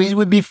 3. So it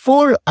will be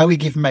 4. I will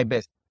give my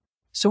best.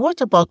 So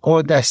what about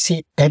all that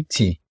seat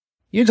empty?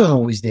 You don't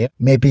know who's there.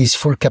 Maybe it's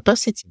full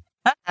capacity.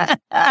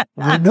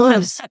 Who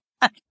knows?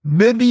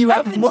 Maybe you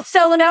have more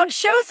selling out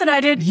shows and I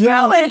didn't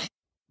know it.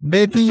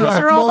 Maybe you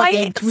have more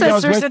than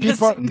 2,000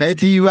 people.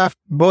 Maybe you have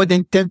more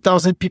than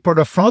 10,000 people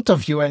in front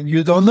of you and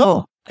you don't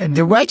know. And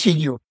they're watching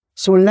you.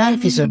 So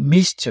life is a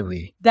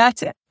mystery.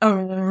 That's a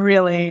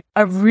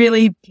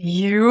really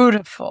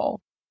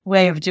beautiful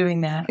way of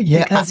doing that.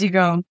 Yeah. Because you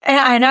go,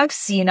 and I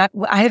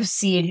have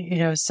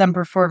seen, some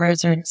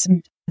performers or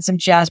some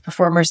jazz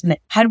performers and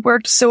they had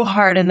worked so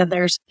hard and then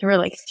there were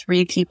like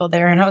 3 people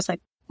there and I was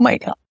like, oh my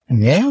God.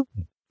 Yeah.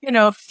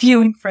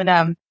 Fuming for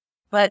them.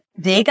 But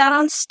they got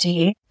on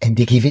stage. And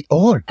they give it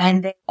all.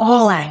 And they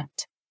all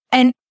out.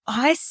 And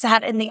I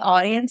sat in the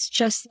audience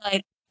just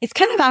like, it's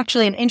kind of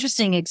actually an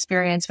interesting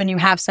experience when you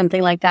have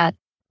something like that.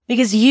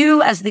 Because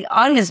you, as the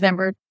audience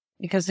member,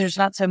 because there's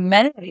not so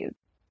many of you,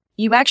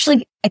 you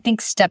actually, I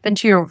think, step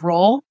into your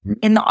role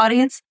in the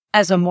audience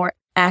as a more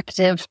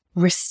active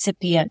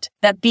recipient.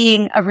 That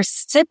being a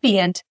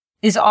recipient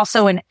is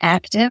also an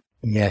active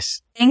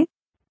thing.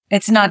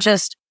 It's not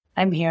just,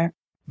 I'm here.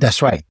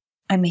 That's right.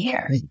 I'm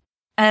here.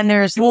 And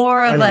there's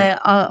more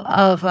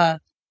of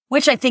a,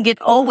 which I think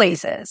it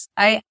always is.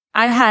 I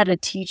had a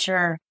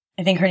teacher,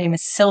 I think her name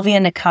is Sylvia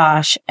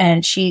Nakash,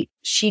 and she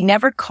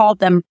never called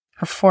them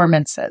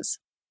performances.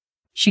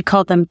 She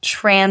called them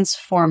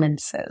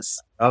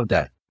transformances. Oh,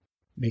 that.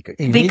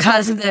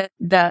 Because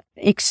the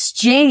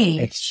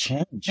exchange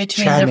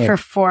between the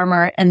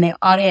performer and the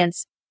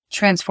audience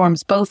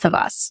transforms both of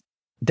us.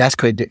 That's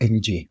called the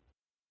energy.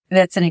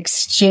 That's an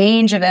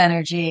exchange of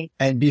energy.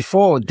 And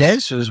before,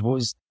 dancers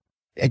was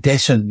a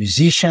dancer,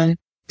 musician.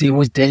 They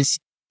was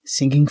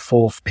singing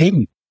for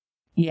fame.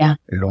 Yeah.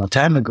 A long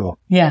time ago.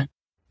 Yeah.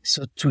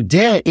 So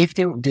today, if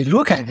they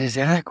look at it,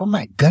 they're like, oh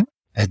my God,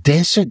 a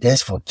dancer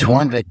danced for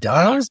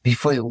 $200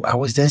 before I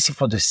was dancing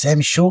for the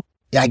same show.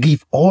 I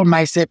give all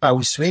myself. I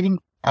was sweating.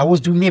 I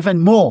was doing even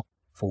more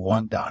for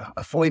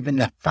 $1, for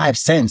even 5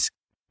 cents.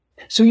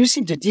 So you see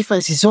the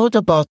difference is all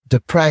about the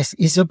price.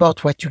 It's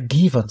about what you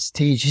give on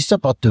stage. It's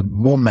about the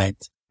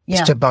moment. Yeah.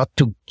 It's about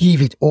to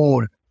give it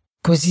all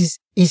because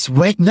it's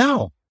right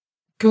now.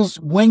 Because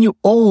when you're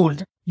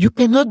old, you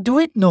cannot do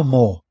it no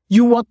more.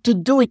 You want to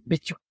do it,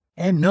 but you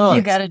cannot.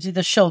 You got to do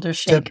the shoulder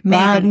shake. The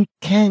body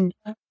can,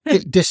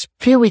 the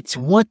spirits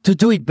want to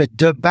do it, but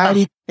the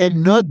body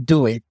cannot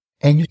do it.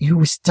 And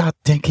you start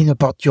thinking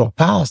about your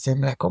past and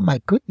like, oh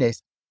my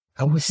goodness,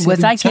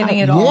 was I giving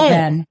it all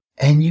then?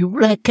 And you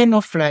like kind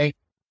of like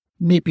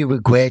maybe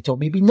regret or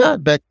maybe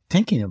not, but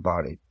thinking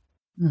about it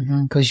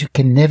because you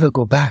can never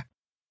go back.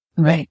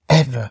 Right.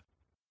 Ever.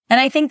 And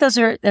I think that's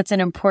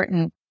an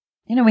important,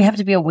 we have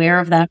to be aware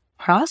of that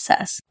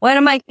process. What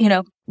am I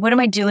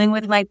doing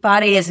with my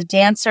body as a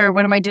dancer?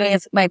 What am I doing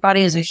with my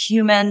body as a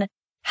human?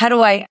 How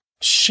do I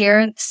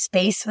share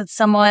space with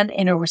someone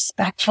in a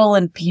respectful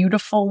and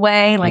beautiful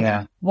way?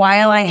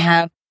 While I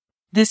have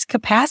this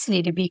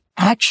capacity to be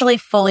actually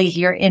fully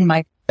here in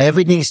my...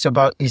 Everything is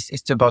about,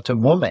 it's about a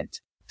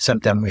moment.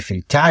 Sometimes we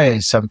feel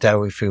tired. Sometimes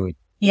we feel,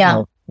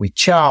 we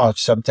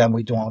charge. Sometimes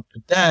we don't want to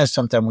dance.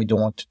 Sometimes we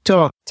don't want to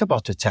talk. It's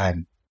about the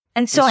time.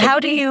 And so how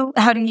do you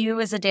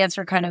as a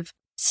dancer kind of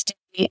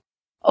stay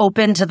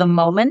open to the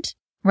moment,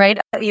 right?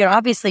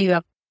 Obviously you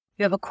have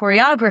a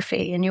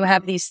choreography and you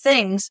have these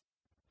things,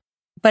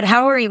 but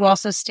how are you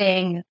also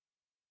staying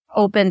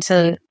open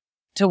to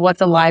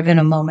what's alive in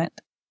a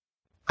moment?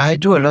 I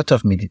do a lot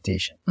of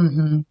meditation.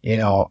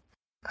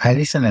 I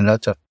listen a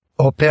lot of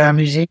opera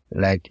music,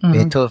 like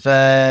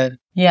Beethoven,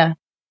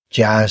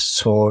 jazz,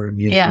 soul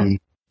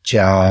music,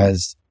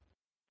 jazz,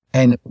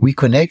 and we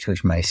connect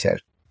with myself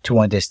to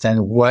understand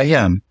who I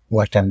am,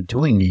 what I'm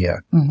doing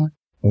here,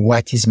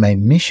 what is my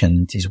mission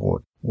in this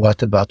world,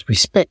 what about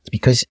respect,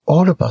 because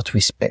all about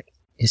respect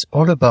is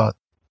all about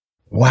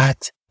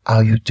what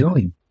are you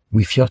doing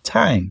with your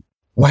time,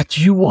 what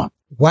you want,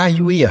 why are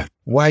you here,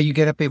 why you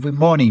get up every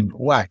morning,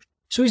 why.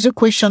 So it's a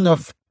question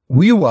of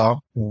who you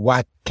are,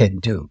 what can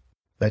do.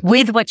 But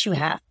with what you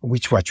have.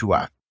 With what you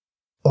are.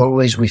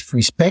 Always with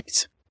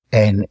respect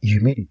and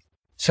humility.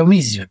 So me,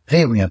 it's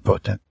very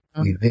important.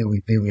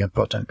 Very, very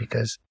important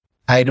because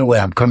I know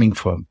where I'm coming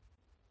from.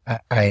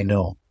 I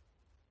know.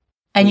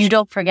 And you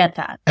don't forget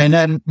that. And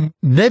I'm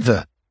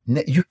never,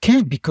 you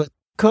can't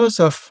because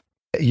of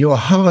your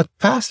hard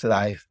past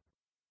life,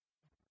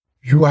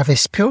 you have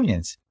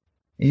experience.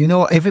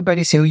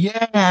 Everybody say,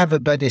 I have a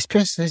bad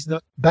experience. It's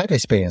not bad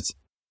experience.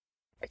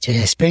 It's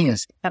an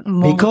experience.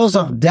 Because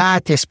of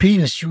that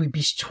experience, you will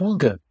be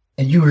stronger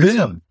and you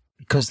learn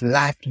because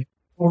life, you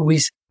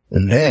always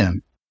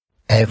learn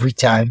every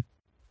time,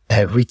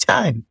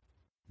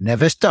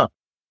 never stop.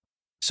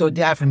 So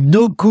they have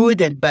no good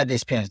and bad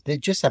experience. They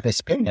just have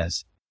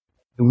experience.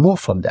 You move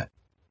from that.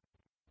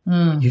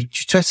 You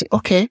try to say,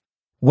 okay,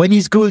 when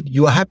it's good,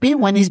 you are happy.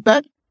 When it's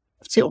bad,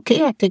 say,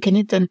 okay, I'm taking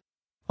it and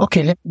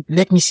Okay,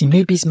 let me see.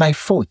 Maybe it's my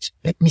fault.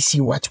 Let me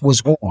see what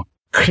was wrong.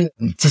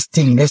 This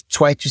thing, let's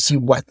try to see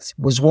what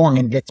was wrong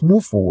and let's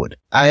move forward.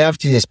 I have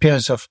this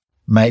experience of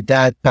my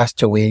dad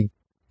passed away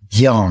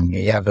young.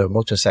 He had a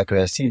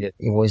motorcycle accident.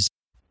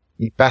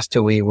 He passed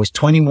away. He was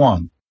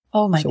 21.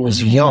 Oh my God. So I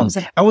was young.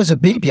 I was a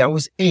baby. I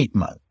was 8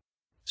 months.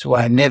 So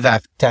I never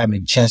had time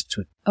and chance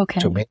to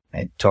meet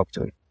and talk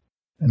to him.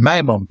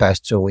 My mom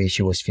passed away.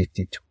 She was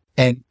 52.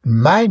 And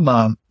my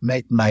mom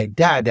met my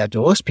dad at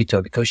the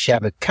hospital because she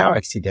had a car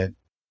accident.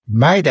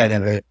 My dad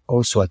had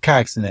also a car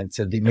accident.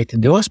 So they met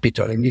in the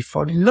hospital and they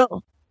fall in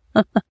love.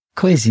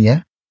 Crazy,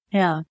 huh?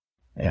 Yeah.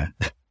 Yeah.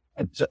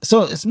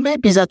 So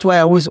maybe that's why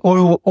I was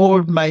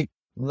all my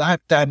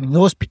lifetime in the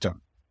hospital.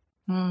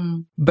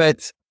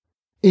 But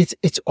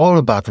it's all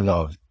about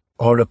love.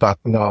 All about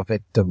love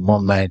at the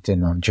moment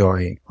and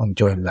enjoying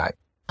life.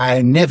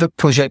 I never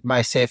project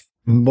myself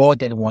more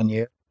than 1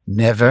 year.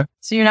 Never.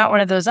 So you're not one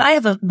of those, I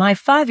have my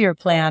 5-year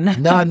plan.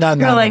 No.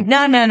 You're like,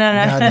 no.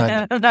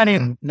 Not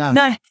even. No.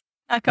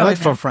 Not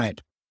for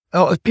Frank.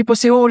 Oh, people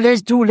say,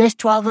 let's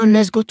travel,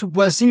 let's go to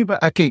Brazil.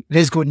 But okay,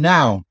 let's go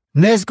now.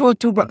 Let's go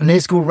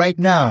right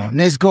now.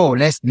 Let's go.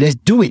 Let's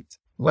do it.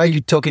 Why are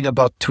you talking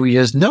about 2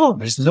 years? No,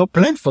 there's no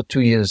plan for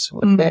 2 years.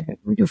 What do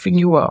you think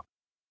you are?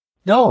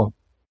 No.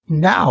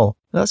 Now.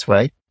 That's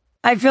right.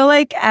 I feel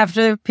like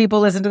after people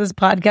listen to this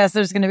podcast,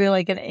 there's going to be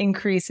like an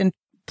increase in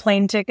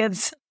plane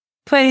tickets,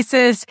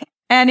 places,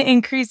 and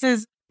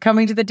increases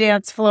coming to the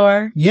dance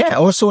floor. Yeah.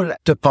 Also,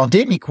 the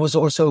pandemic was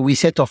also a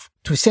reset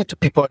to say to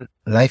people,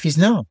 life is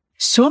now.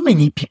 So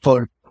many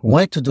people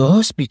went to the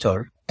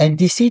hospital and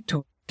they say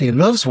to their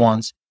loved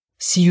ones,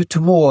 see you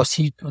tomorrow,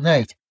 see you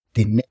tonight.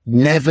 They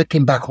never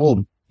came back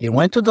home. They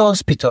went to the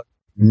hospital,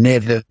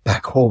 never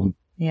back home.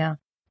 Yeah.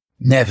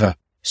 Never.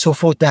 So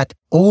for that,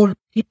 all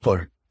people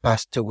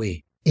passed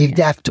away. If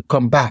they have to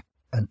come back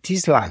on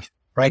this life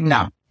right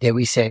now, they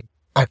will say,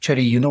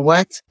 actually, you know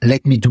what?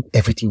 Let me do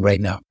everything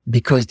right now.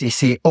 Because they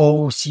say,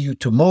 see you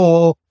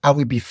tomorrow. I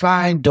will be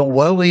fine. Don't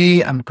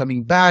worry. I'm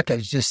coming back. I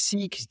was just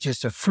sick. It's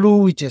just a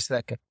flu. It's just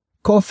like a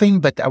coughing,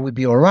 but I will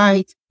be all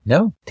right.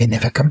 No, they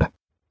never come back.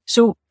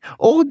 So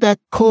all that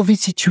COVID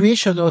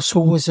situation also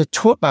was a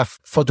trauma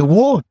for the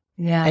world.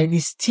 Yeah. And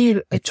it's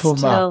still a trauma.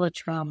 Still a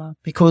trauma.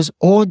 Because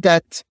all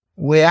that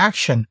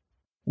reaction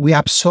we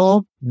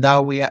absorb,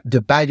 now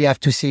the body have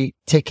to say,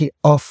 take it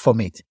off from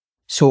it.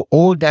 So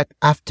all that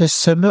after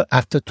summer,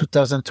 after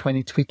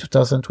 2023,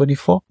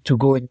 2024, to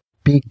go in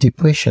big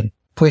depression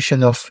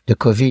of the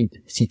COVID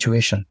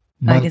situation.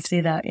 I can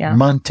see that, yeah.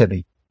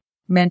 Mentally,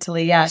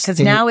 yeah. Because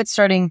now it's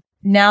starting,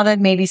 now that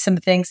maybe some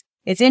things,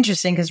 it's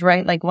interesting because,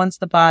 right, like once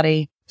the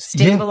body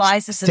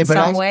stabilizes in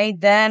some way,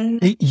 then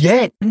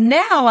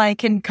now I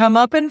can come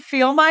up and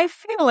feel my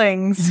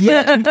feelings.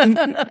 Yeah,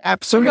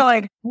 absolutely. You're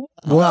like,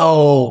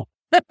 whoa.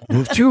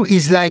 True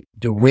is like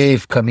the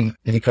wave coming.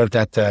 They call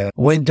that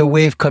when the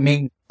wave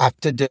coming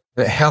after the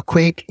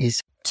earthquake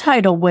is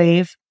tidal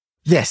wave.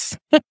 Yes.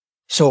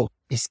 So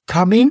it's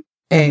coming,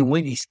 and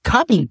when it's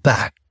coming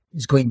back,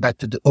 it's going back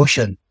to the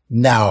ocean.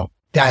 Now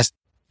that's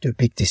the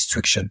big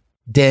destruction.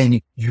 Then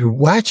you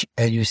watch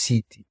and you see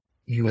it.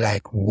 You're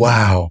like,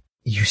 wow,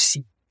 you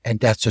see, and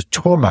that's a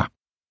trauma.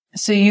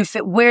 So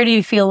where do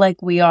you feel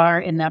like we are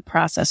in that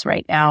process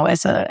right now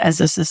as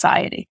a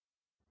society?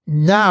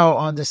 Now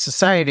on the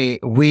society,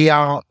 we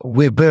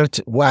built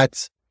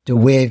what the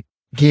wave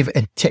give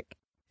and take.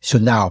 So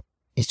now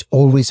it's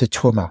always a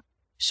trauma.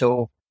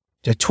 So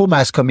the trauma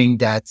is coming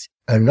that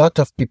a lot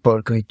of people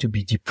are going to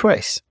be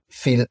depressed,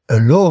 feel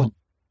alone.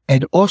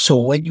 And also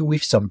when you're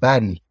with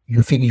somebody,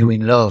 you think you're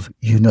in love.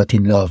 You're not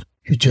in love.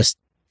 You're just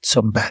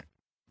somebody.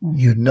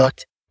 You're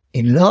not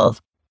in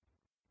love.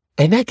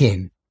 And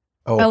again,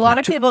 a lot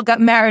of people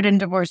got married and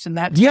divorced in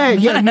that time.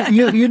 Yeah.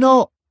 you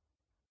know,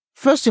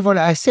 first of all,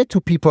 I said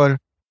to people,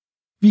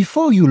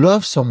 before you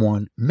love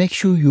someone, make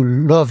sure you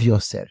love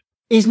yourself.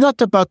 It's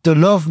not about the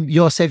love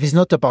yourself. It's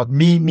not about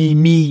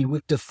me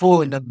with the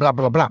phone and blah,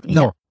 blah, blah. Yeah.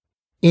 No,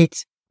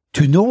 it's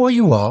to know where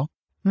you are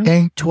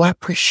and to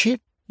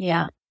appreciate.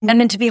 Yeah. And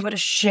then to be able to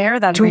share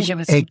that appreciation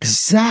with someone.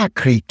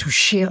 Exactly. To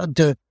share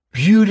the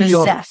beauty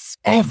of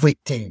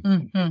everything.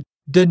 Mm-hmm.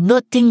 The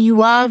nothing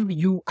you have,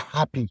 you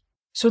happy.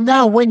 So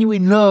now when you're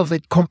in love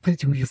and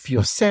complete with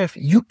yourself,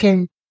 you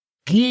can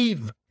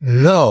give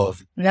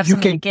love. You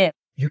can give.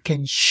 You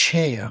can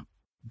share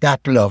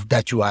that love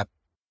that you have.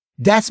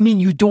 That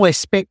means you don't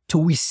expect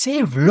to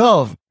receive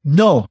love.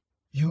 No,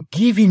 you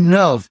give in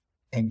love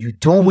and you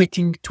don't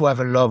waiting to have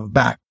a love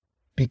back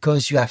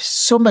because you have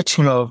so much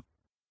love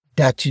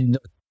that you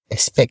don't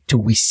expect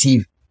to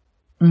receive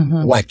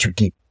what you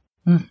give.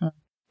 Mm-hmm.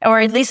 Or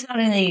at least not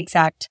in the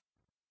exact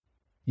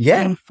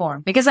same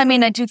form. Because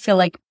I do feel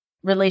like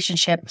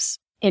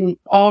in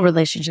all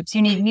relationships,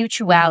 you need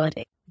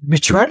mutuality.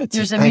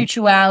 There's a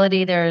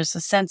mutuality. There's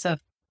a sense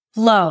of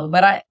flow,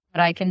 but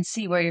I can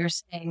see where you're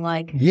saying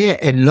like. Yeah.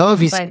 And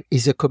love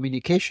is a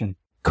communication.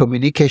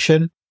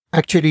 Communication.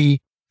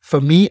 Actually,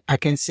 for me, I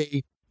can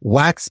say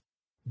what's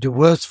the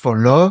words for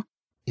love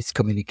is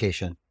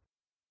communication.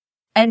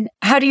 And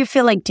how do you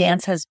feel like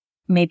dance has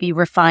maybe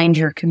refined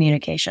your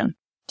communication?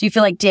 Do you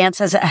feel like dance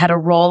has had a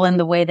role in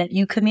the way that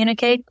you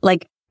communicate,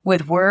 like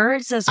with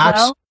words as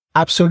well?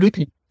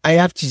 Absolutely. I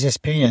have this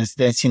experience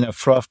dancing in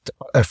front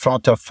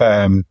of,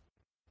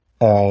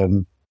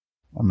 oh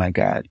my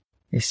God,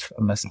 this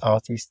famous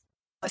artist.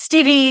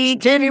 Stevie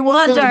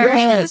Wonder.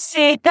 Yes.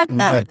 Oh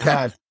my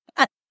God.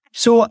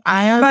 So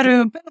I have,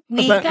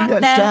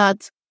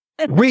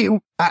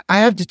 I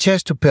have the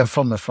chance to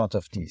perform in front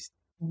of this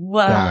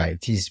guy,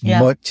 this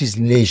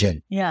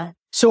legend. Yeah.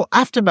 So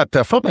after my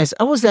performance,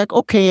 I was like,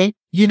 okay,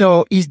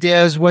 he's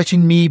there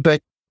watching me.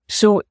 But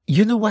so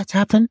you know what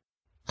happened?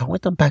 I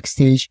went on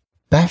backstage.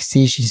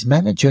 Backstage, his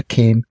manager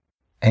came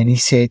and he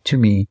said to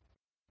me,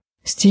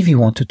 Stevie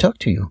want to talk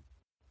to you.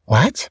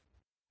 What?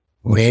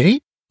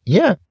 Really?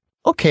 Yeah.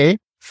 Okay.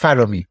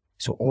 Follow me.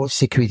 So all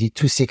security,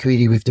 two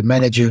security with the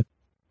manager.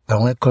 I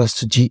went close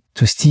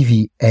to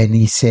Stevie and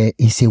he said,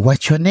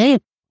 what's your name?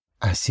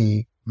 I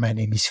say, my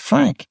name is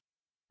Franck.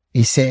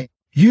 He said,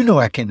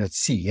 I cannot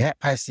see. Yeah.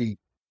 I say,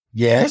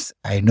 yes,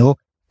 I know.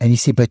 And he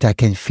said, but I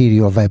can feel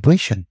your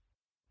vibration.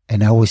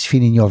 And I was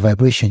feeling your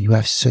vibration. You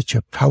have such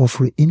a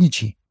powerful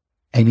energy.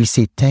 And he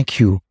said, thank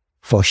you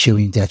for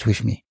sharing that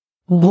with me.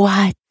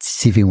 What?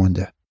 Stevie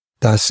Wonder.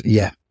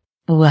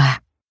 Wow.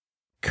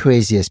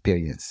 Crazy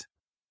experience.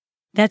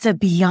 That's a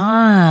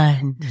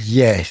beyond.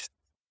 Yes.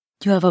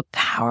 You have a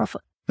powerful.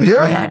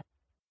 Yeah.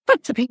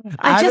 But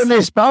I don't know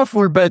it's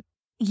powerful, but.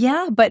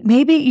 Yeah, but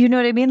maybe, you know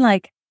what I mean?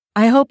 Like,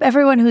 I hope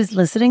everyone who's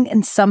listening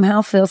and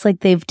somehow feels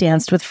like they've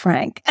danced with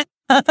Franck.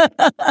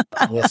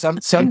 Yeah,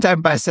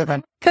 sometime by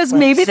 7. Because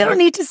maybe they don't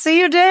need to see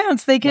you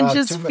dance. They can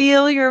just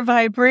feel your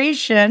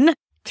vibration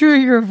through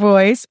your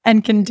voice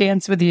and can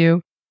dance with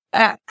you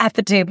at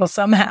the table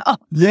somehow.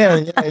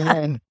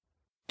 Yeah.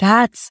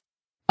 That's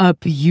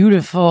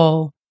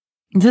beautiful.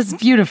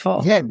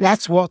 Yeah,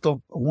 that's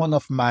one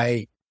of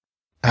my,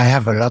 I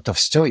have a lot of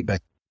story,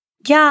 but.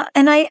 Yeah.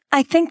 And I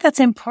think that's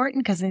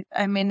important because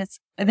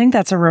I think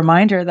that's a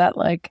reminder that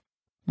like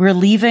we're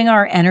leaving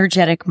our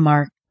energetic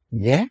mark.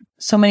 Yeah.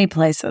 So many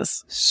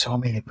places. So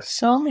many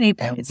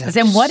places.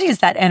 And what is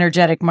that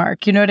energetic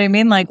mark? You know what I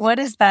mean? Like, what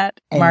is that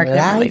mark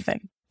that we're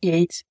leaving?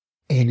 It's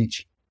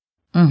energy.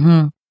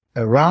 Mm-hmm.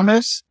 Around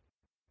us,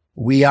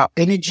 we are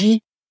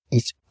energy.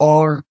 It's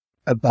all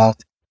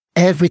about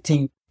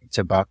everything. It's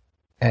about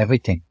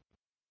everything.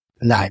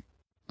 Life.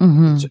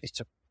 Mm-hmm.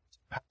 It's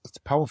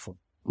powerful.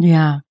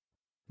 Yeah.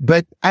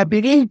 But I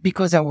believe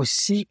because I was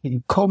sick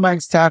in coma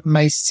and stuff,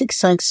 my sixth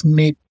sense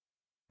may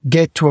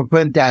get to a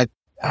point that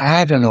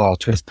I don't know how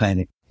to explain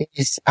it.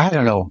 I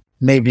don't know.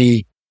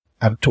 Maybe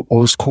I'm too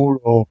old school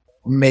or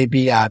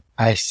maybe I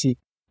see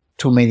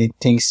too many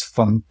things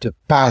from the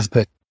past,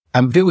 but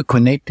I'm very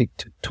connected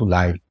to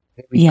life.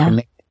 Very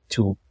connected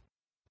to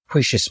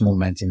precious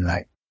moments in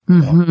life.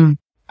 Mm-hmm.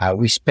 I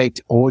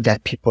respect all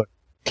that people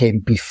came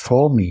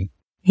before me.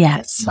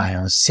 Yes. My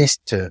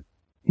ancestor.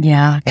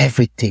 Yeah.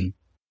 Everything.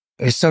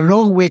 It's a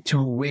long way to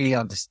really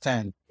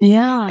understand.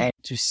 Yeah. And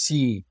to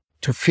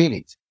feel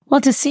it.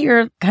 Well, to see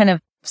your kind of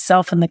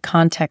self in the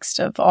context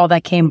of all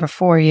that came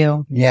before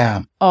you.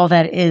 Yeah. All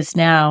that is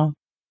now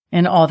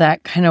and all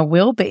that kind of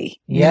will be,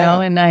 you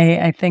know? And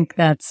I think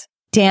that's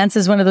dance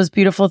is one of those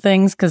beautiful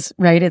things because,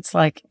 right, it's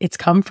like it's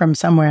come from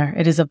somewhere.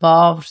 It has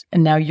evolved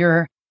and now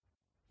you're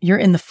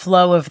in the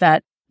flow of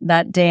that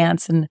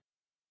dance and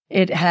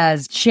it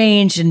has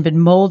changed and been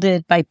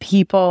molded by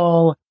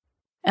people.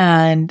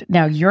 And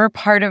now you're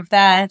part of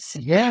that.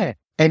 Yeah.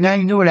 And I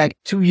know like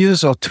 2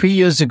 years or 3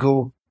 years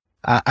ago,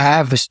 I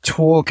have a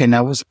stroke and I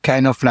was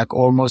kind of like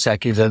almost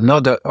like it's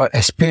another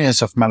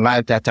experience of my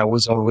life that I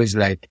was always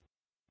like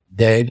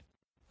dead,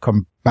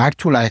 come back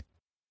to life.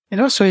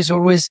 So it's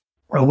always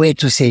a way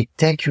to say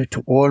thank you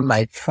to all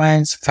my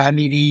friends,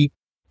 family,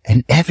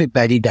 and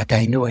everybody that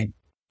I know. And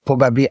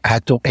probably I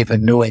don't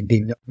even know and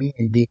they know me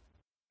and they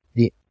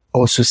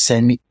also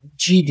send me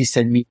energy, they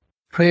send me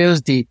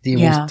prayers, they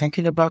were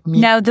thinking about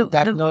me. Now,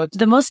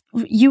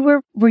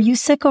 were you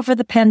sick over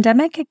the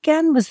pandemic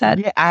again? Was that?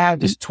 Yeah, I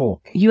had a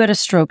stroke. You had a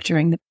stroke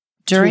during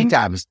 3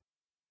 times,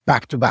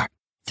 back to back.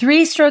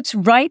 3 strokes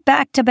right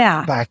back to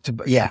back.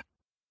 Yeah.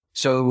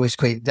 So it was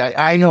great.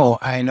 I know.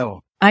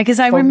 Because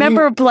I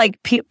remember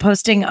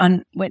posting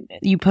on when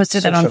you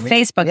posted that on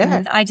Facebook,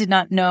 and I did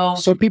not know.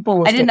 So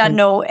I did not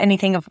know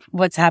anything of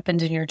what's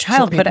happened in your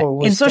childhood.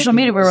 But in social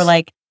media, we were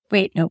like,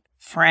 wait, no,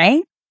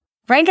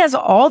 Franck has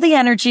all the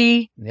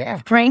energy.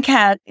 Yeah. Franck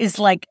is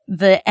like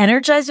the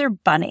Energizer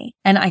Bunny.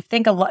 And I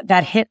think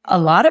that hit a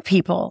lot of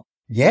people.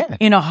 Yeah.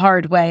 In a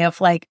hard way of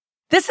like,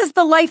 this is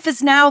the life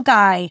is now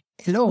guy.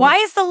 Hello. Why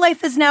is the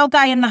life is now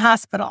guy in the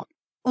hospital?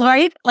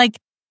 Right? Like,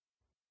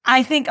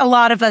 I think a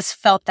lot of us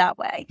felt that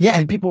way. Yeah.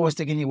 And people was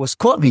thinking it was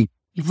COVID.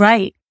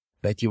 Right.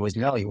 But it was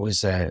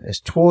a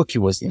stroke. It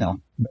was,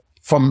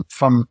 from,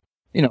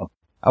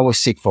 I was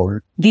sick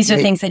for. These are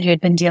things that you had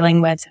been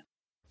dealing with.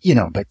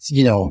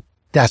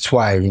 That's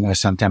why,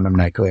 sometimes I'm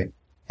like,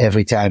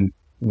 every time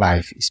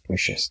life is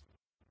precious.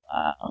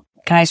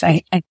 Guys,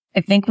 I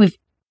think we've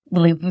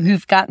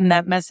gotten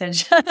that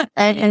message.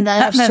 and I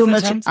have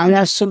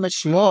so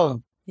much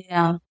love.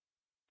 Yeah.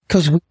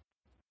 Because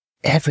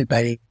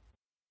everybody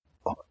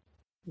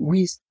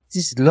with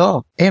this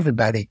love,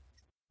 everybody.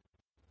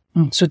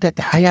 So that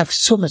I have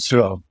so much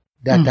love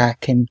that I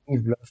can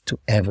give love to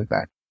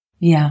everybody.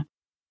 Yeah.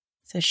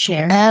 So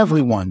share.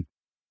 Everyone.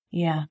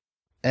 Yeah.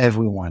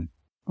 Everyone.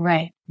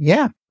 Right.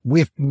 Yeah.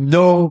 With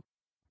no,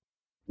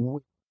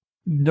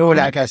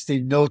 like I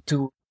said, no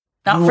to.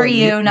 Not for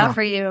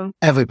you.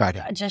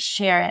 Everybody. Just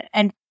share it.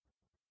 And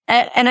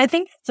I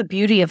think that's the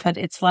beauty of it.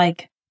 It's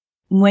like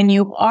when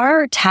you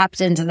are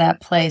tapped into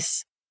that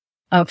place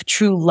of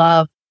true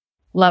love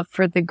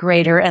for the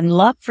greater and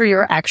love for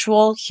your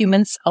actual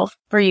human self,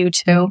 for you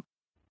too,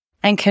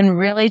 and can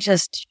really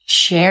just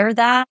share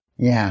that.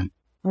 Yeah.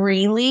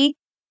 Freely.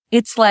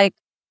 It's like,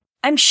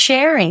 I'm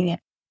sharing it.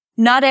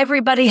 Not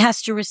everybody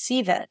has to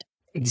receive it.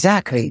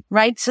 Exactly.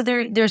 Right? So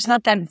there's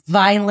not that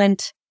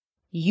violent,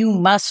 you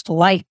must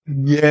like.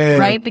 Yeah.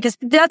 Right? Because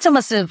that's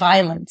almost a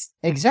violence.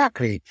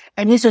 Exactly.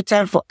 And it's a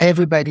time for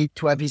everybody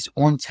to have his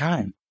own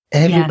time.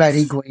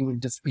 Everybody going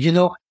with the,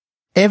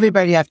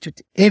 everybody have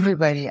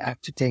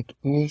to take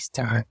his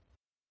time.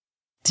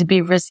 To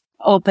be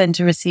open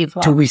to receive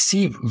love. To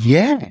receive.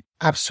 Yeah,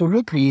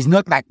 absolutely. It's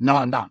not like,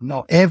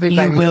 no.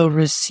 Everybody. You will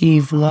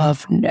receive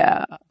love.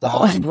 No.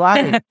 That's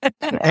right.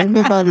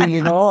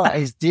 Everybody,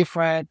 is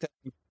different.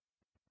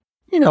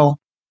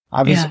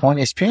 Have his own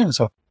experience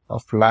of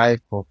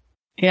life, of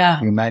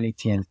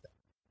humanity and stuff.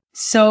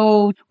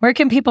 So where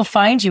can people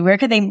find you? Where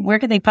could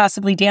they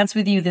possibly dance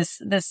with you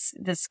this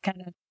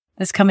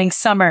coming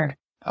summer?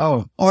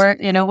 Oh. Or,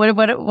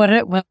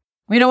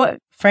 what?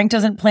 Franck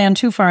doesn't plan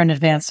too far in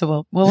advance,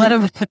 so we'll let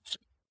him.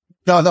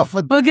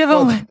 We'll give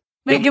him.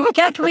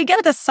 Can we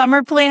get the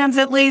summer plans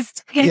at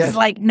least? He's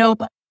like,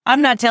 nope,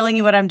 I'm not telling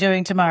you what I'm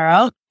doing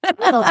tomorrow.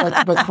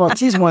 but for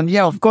this one,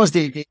 of course,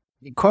 they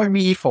call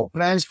me for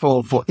plans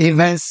for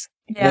events,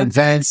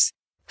 events.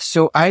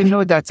 So I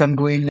know that I'm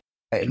going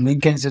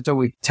Lincoln Center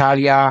with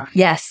Talia.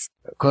 Yes.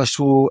 Because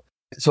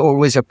it's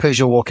always a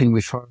pleasure working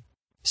with her.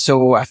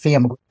 So I think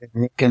I'm going to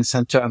Lincoln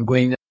Center. I'm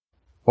going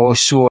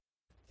also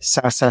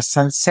Salsa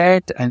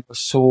Sunset and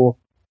also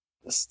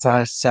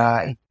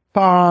Salsa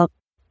Park,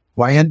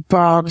 Wyan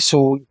Park.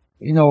 So,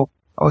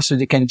 also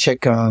they can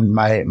check on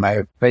my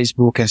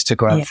Facebook,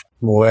 Instagram,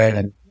 Muhel,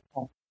 and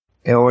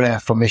all the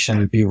information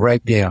will be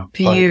right there.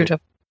 Beautiful.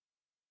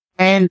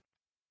 And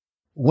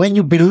when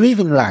you believe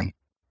in life,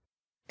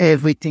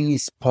 everything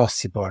is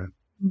possible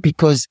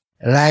because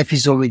life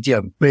is already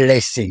a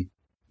blessing.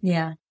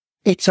 Yeah.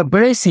 It's a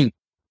blessing.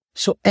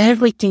 So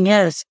everything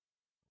else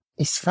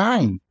is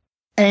fine.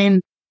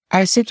 And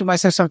I say to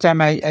myself,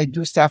 sometimes I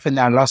do stuff and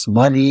I lost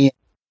money,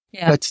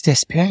 but it's the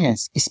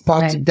experience. It's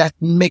part that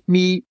make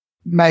me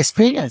my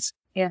experience.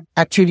 Yeah.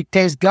 Actually,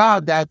 thanks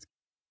God that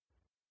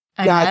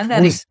I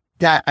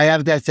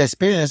have that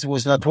experience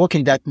was not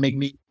working. That make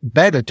me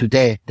better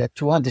today. That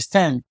to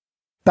understand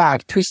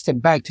twist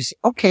it back to say,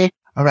 okay,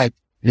 all right,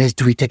 let's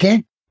do it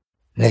again.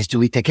 Let's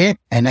do it again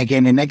and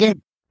again and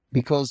again.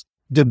 Because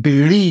the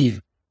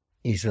belief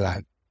is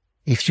like,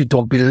 if you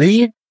don't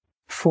believe,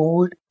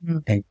 fall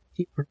and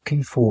keep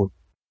looking forward.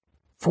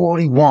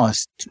 Falling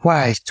once,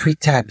 twice, 3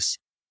 times.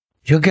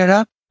 You get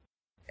up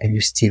and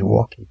you're still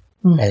walking.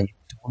 And you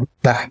don't look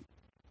back.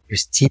 You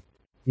still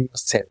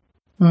yourself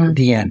to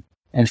the end.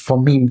 And for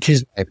me, in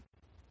this life,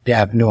 they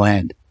have no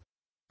end.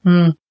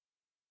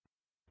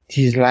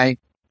 His life,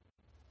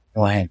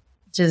 no end.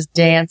 Just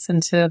dance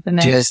into the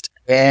next. Just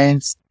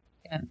dance.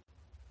 Yeah.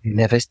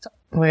 Never stop.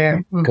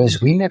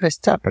 Because we never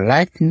stop.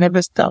 Life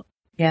never stops.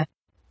 Yeah.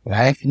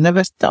 Life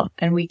never stops.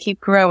 And we keep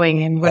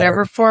growing in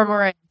whatever form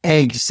we're in.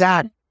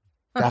 Exactly.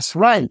 That's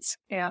right.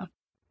 Yeah.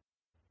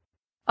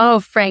 Oh,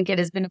 Franck, it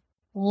has been a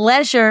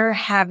pleasure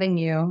having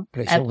you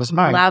at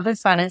La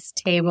Befana's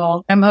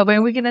table. I'm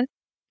hoping we can,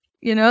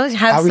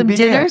 have some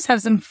dinners,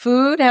 have some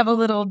food, have a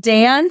little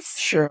dance.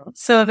 Sure.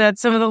 So that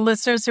some of the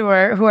listeners who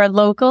are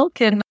local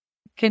can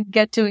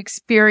get to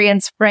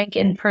experience Franck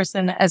in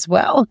person as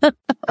well.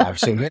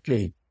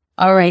 Absolutely.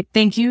 All right.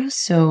 Thank you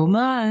so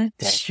much.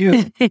 Thank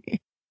you.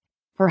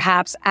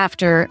 Perhaps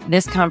after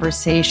this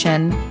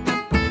conversation,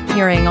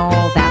 hearing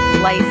all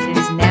that life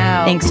is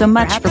now. Thanks so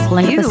much for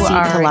planting the seed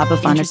to La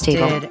Befana's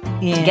table. To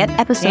get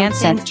episodes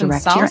sent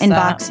direct to your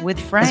inbox, with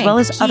Franck, as well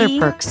as other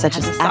perks such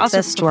as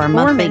access to our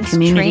monthly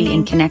community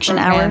and connection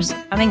hours,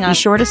 be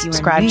sure to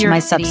subscribe to my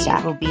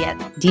Substack,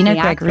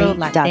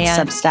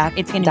 dinagregory.substack.com.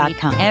 It's going to be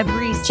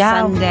every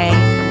Sunday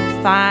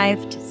from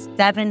 5 to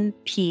 7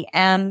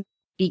 p.m.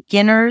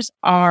 Beginners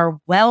are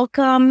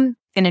welcome.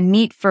 Going to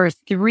meet for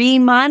 3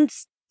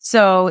 months.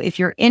 So if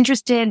you're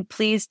interested,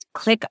 please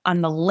click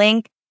on the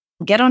link.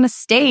 Get on a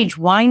stage.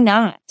 Why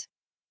not?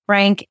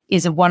 Franck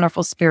is a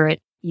wonderful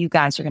spirit. You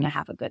guys are going to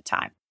have a good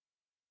time.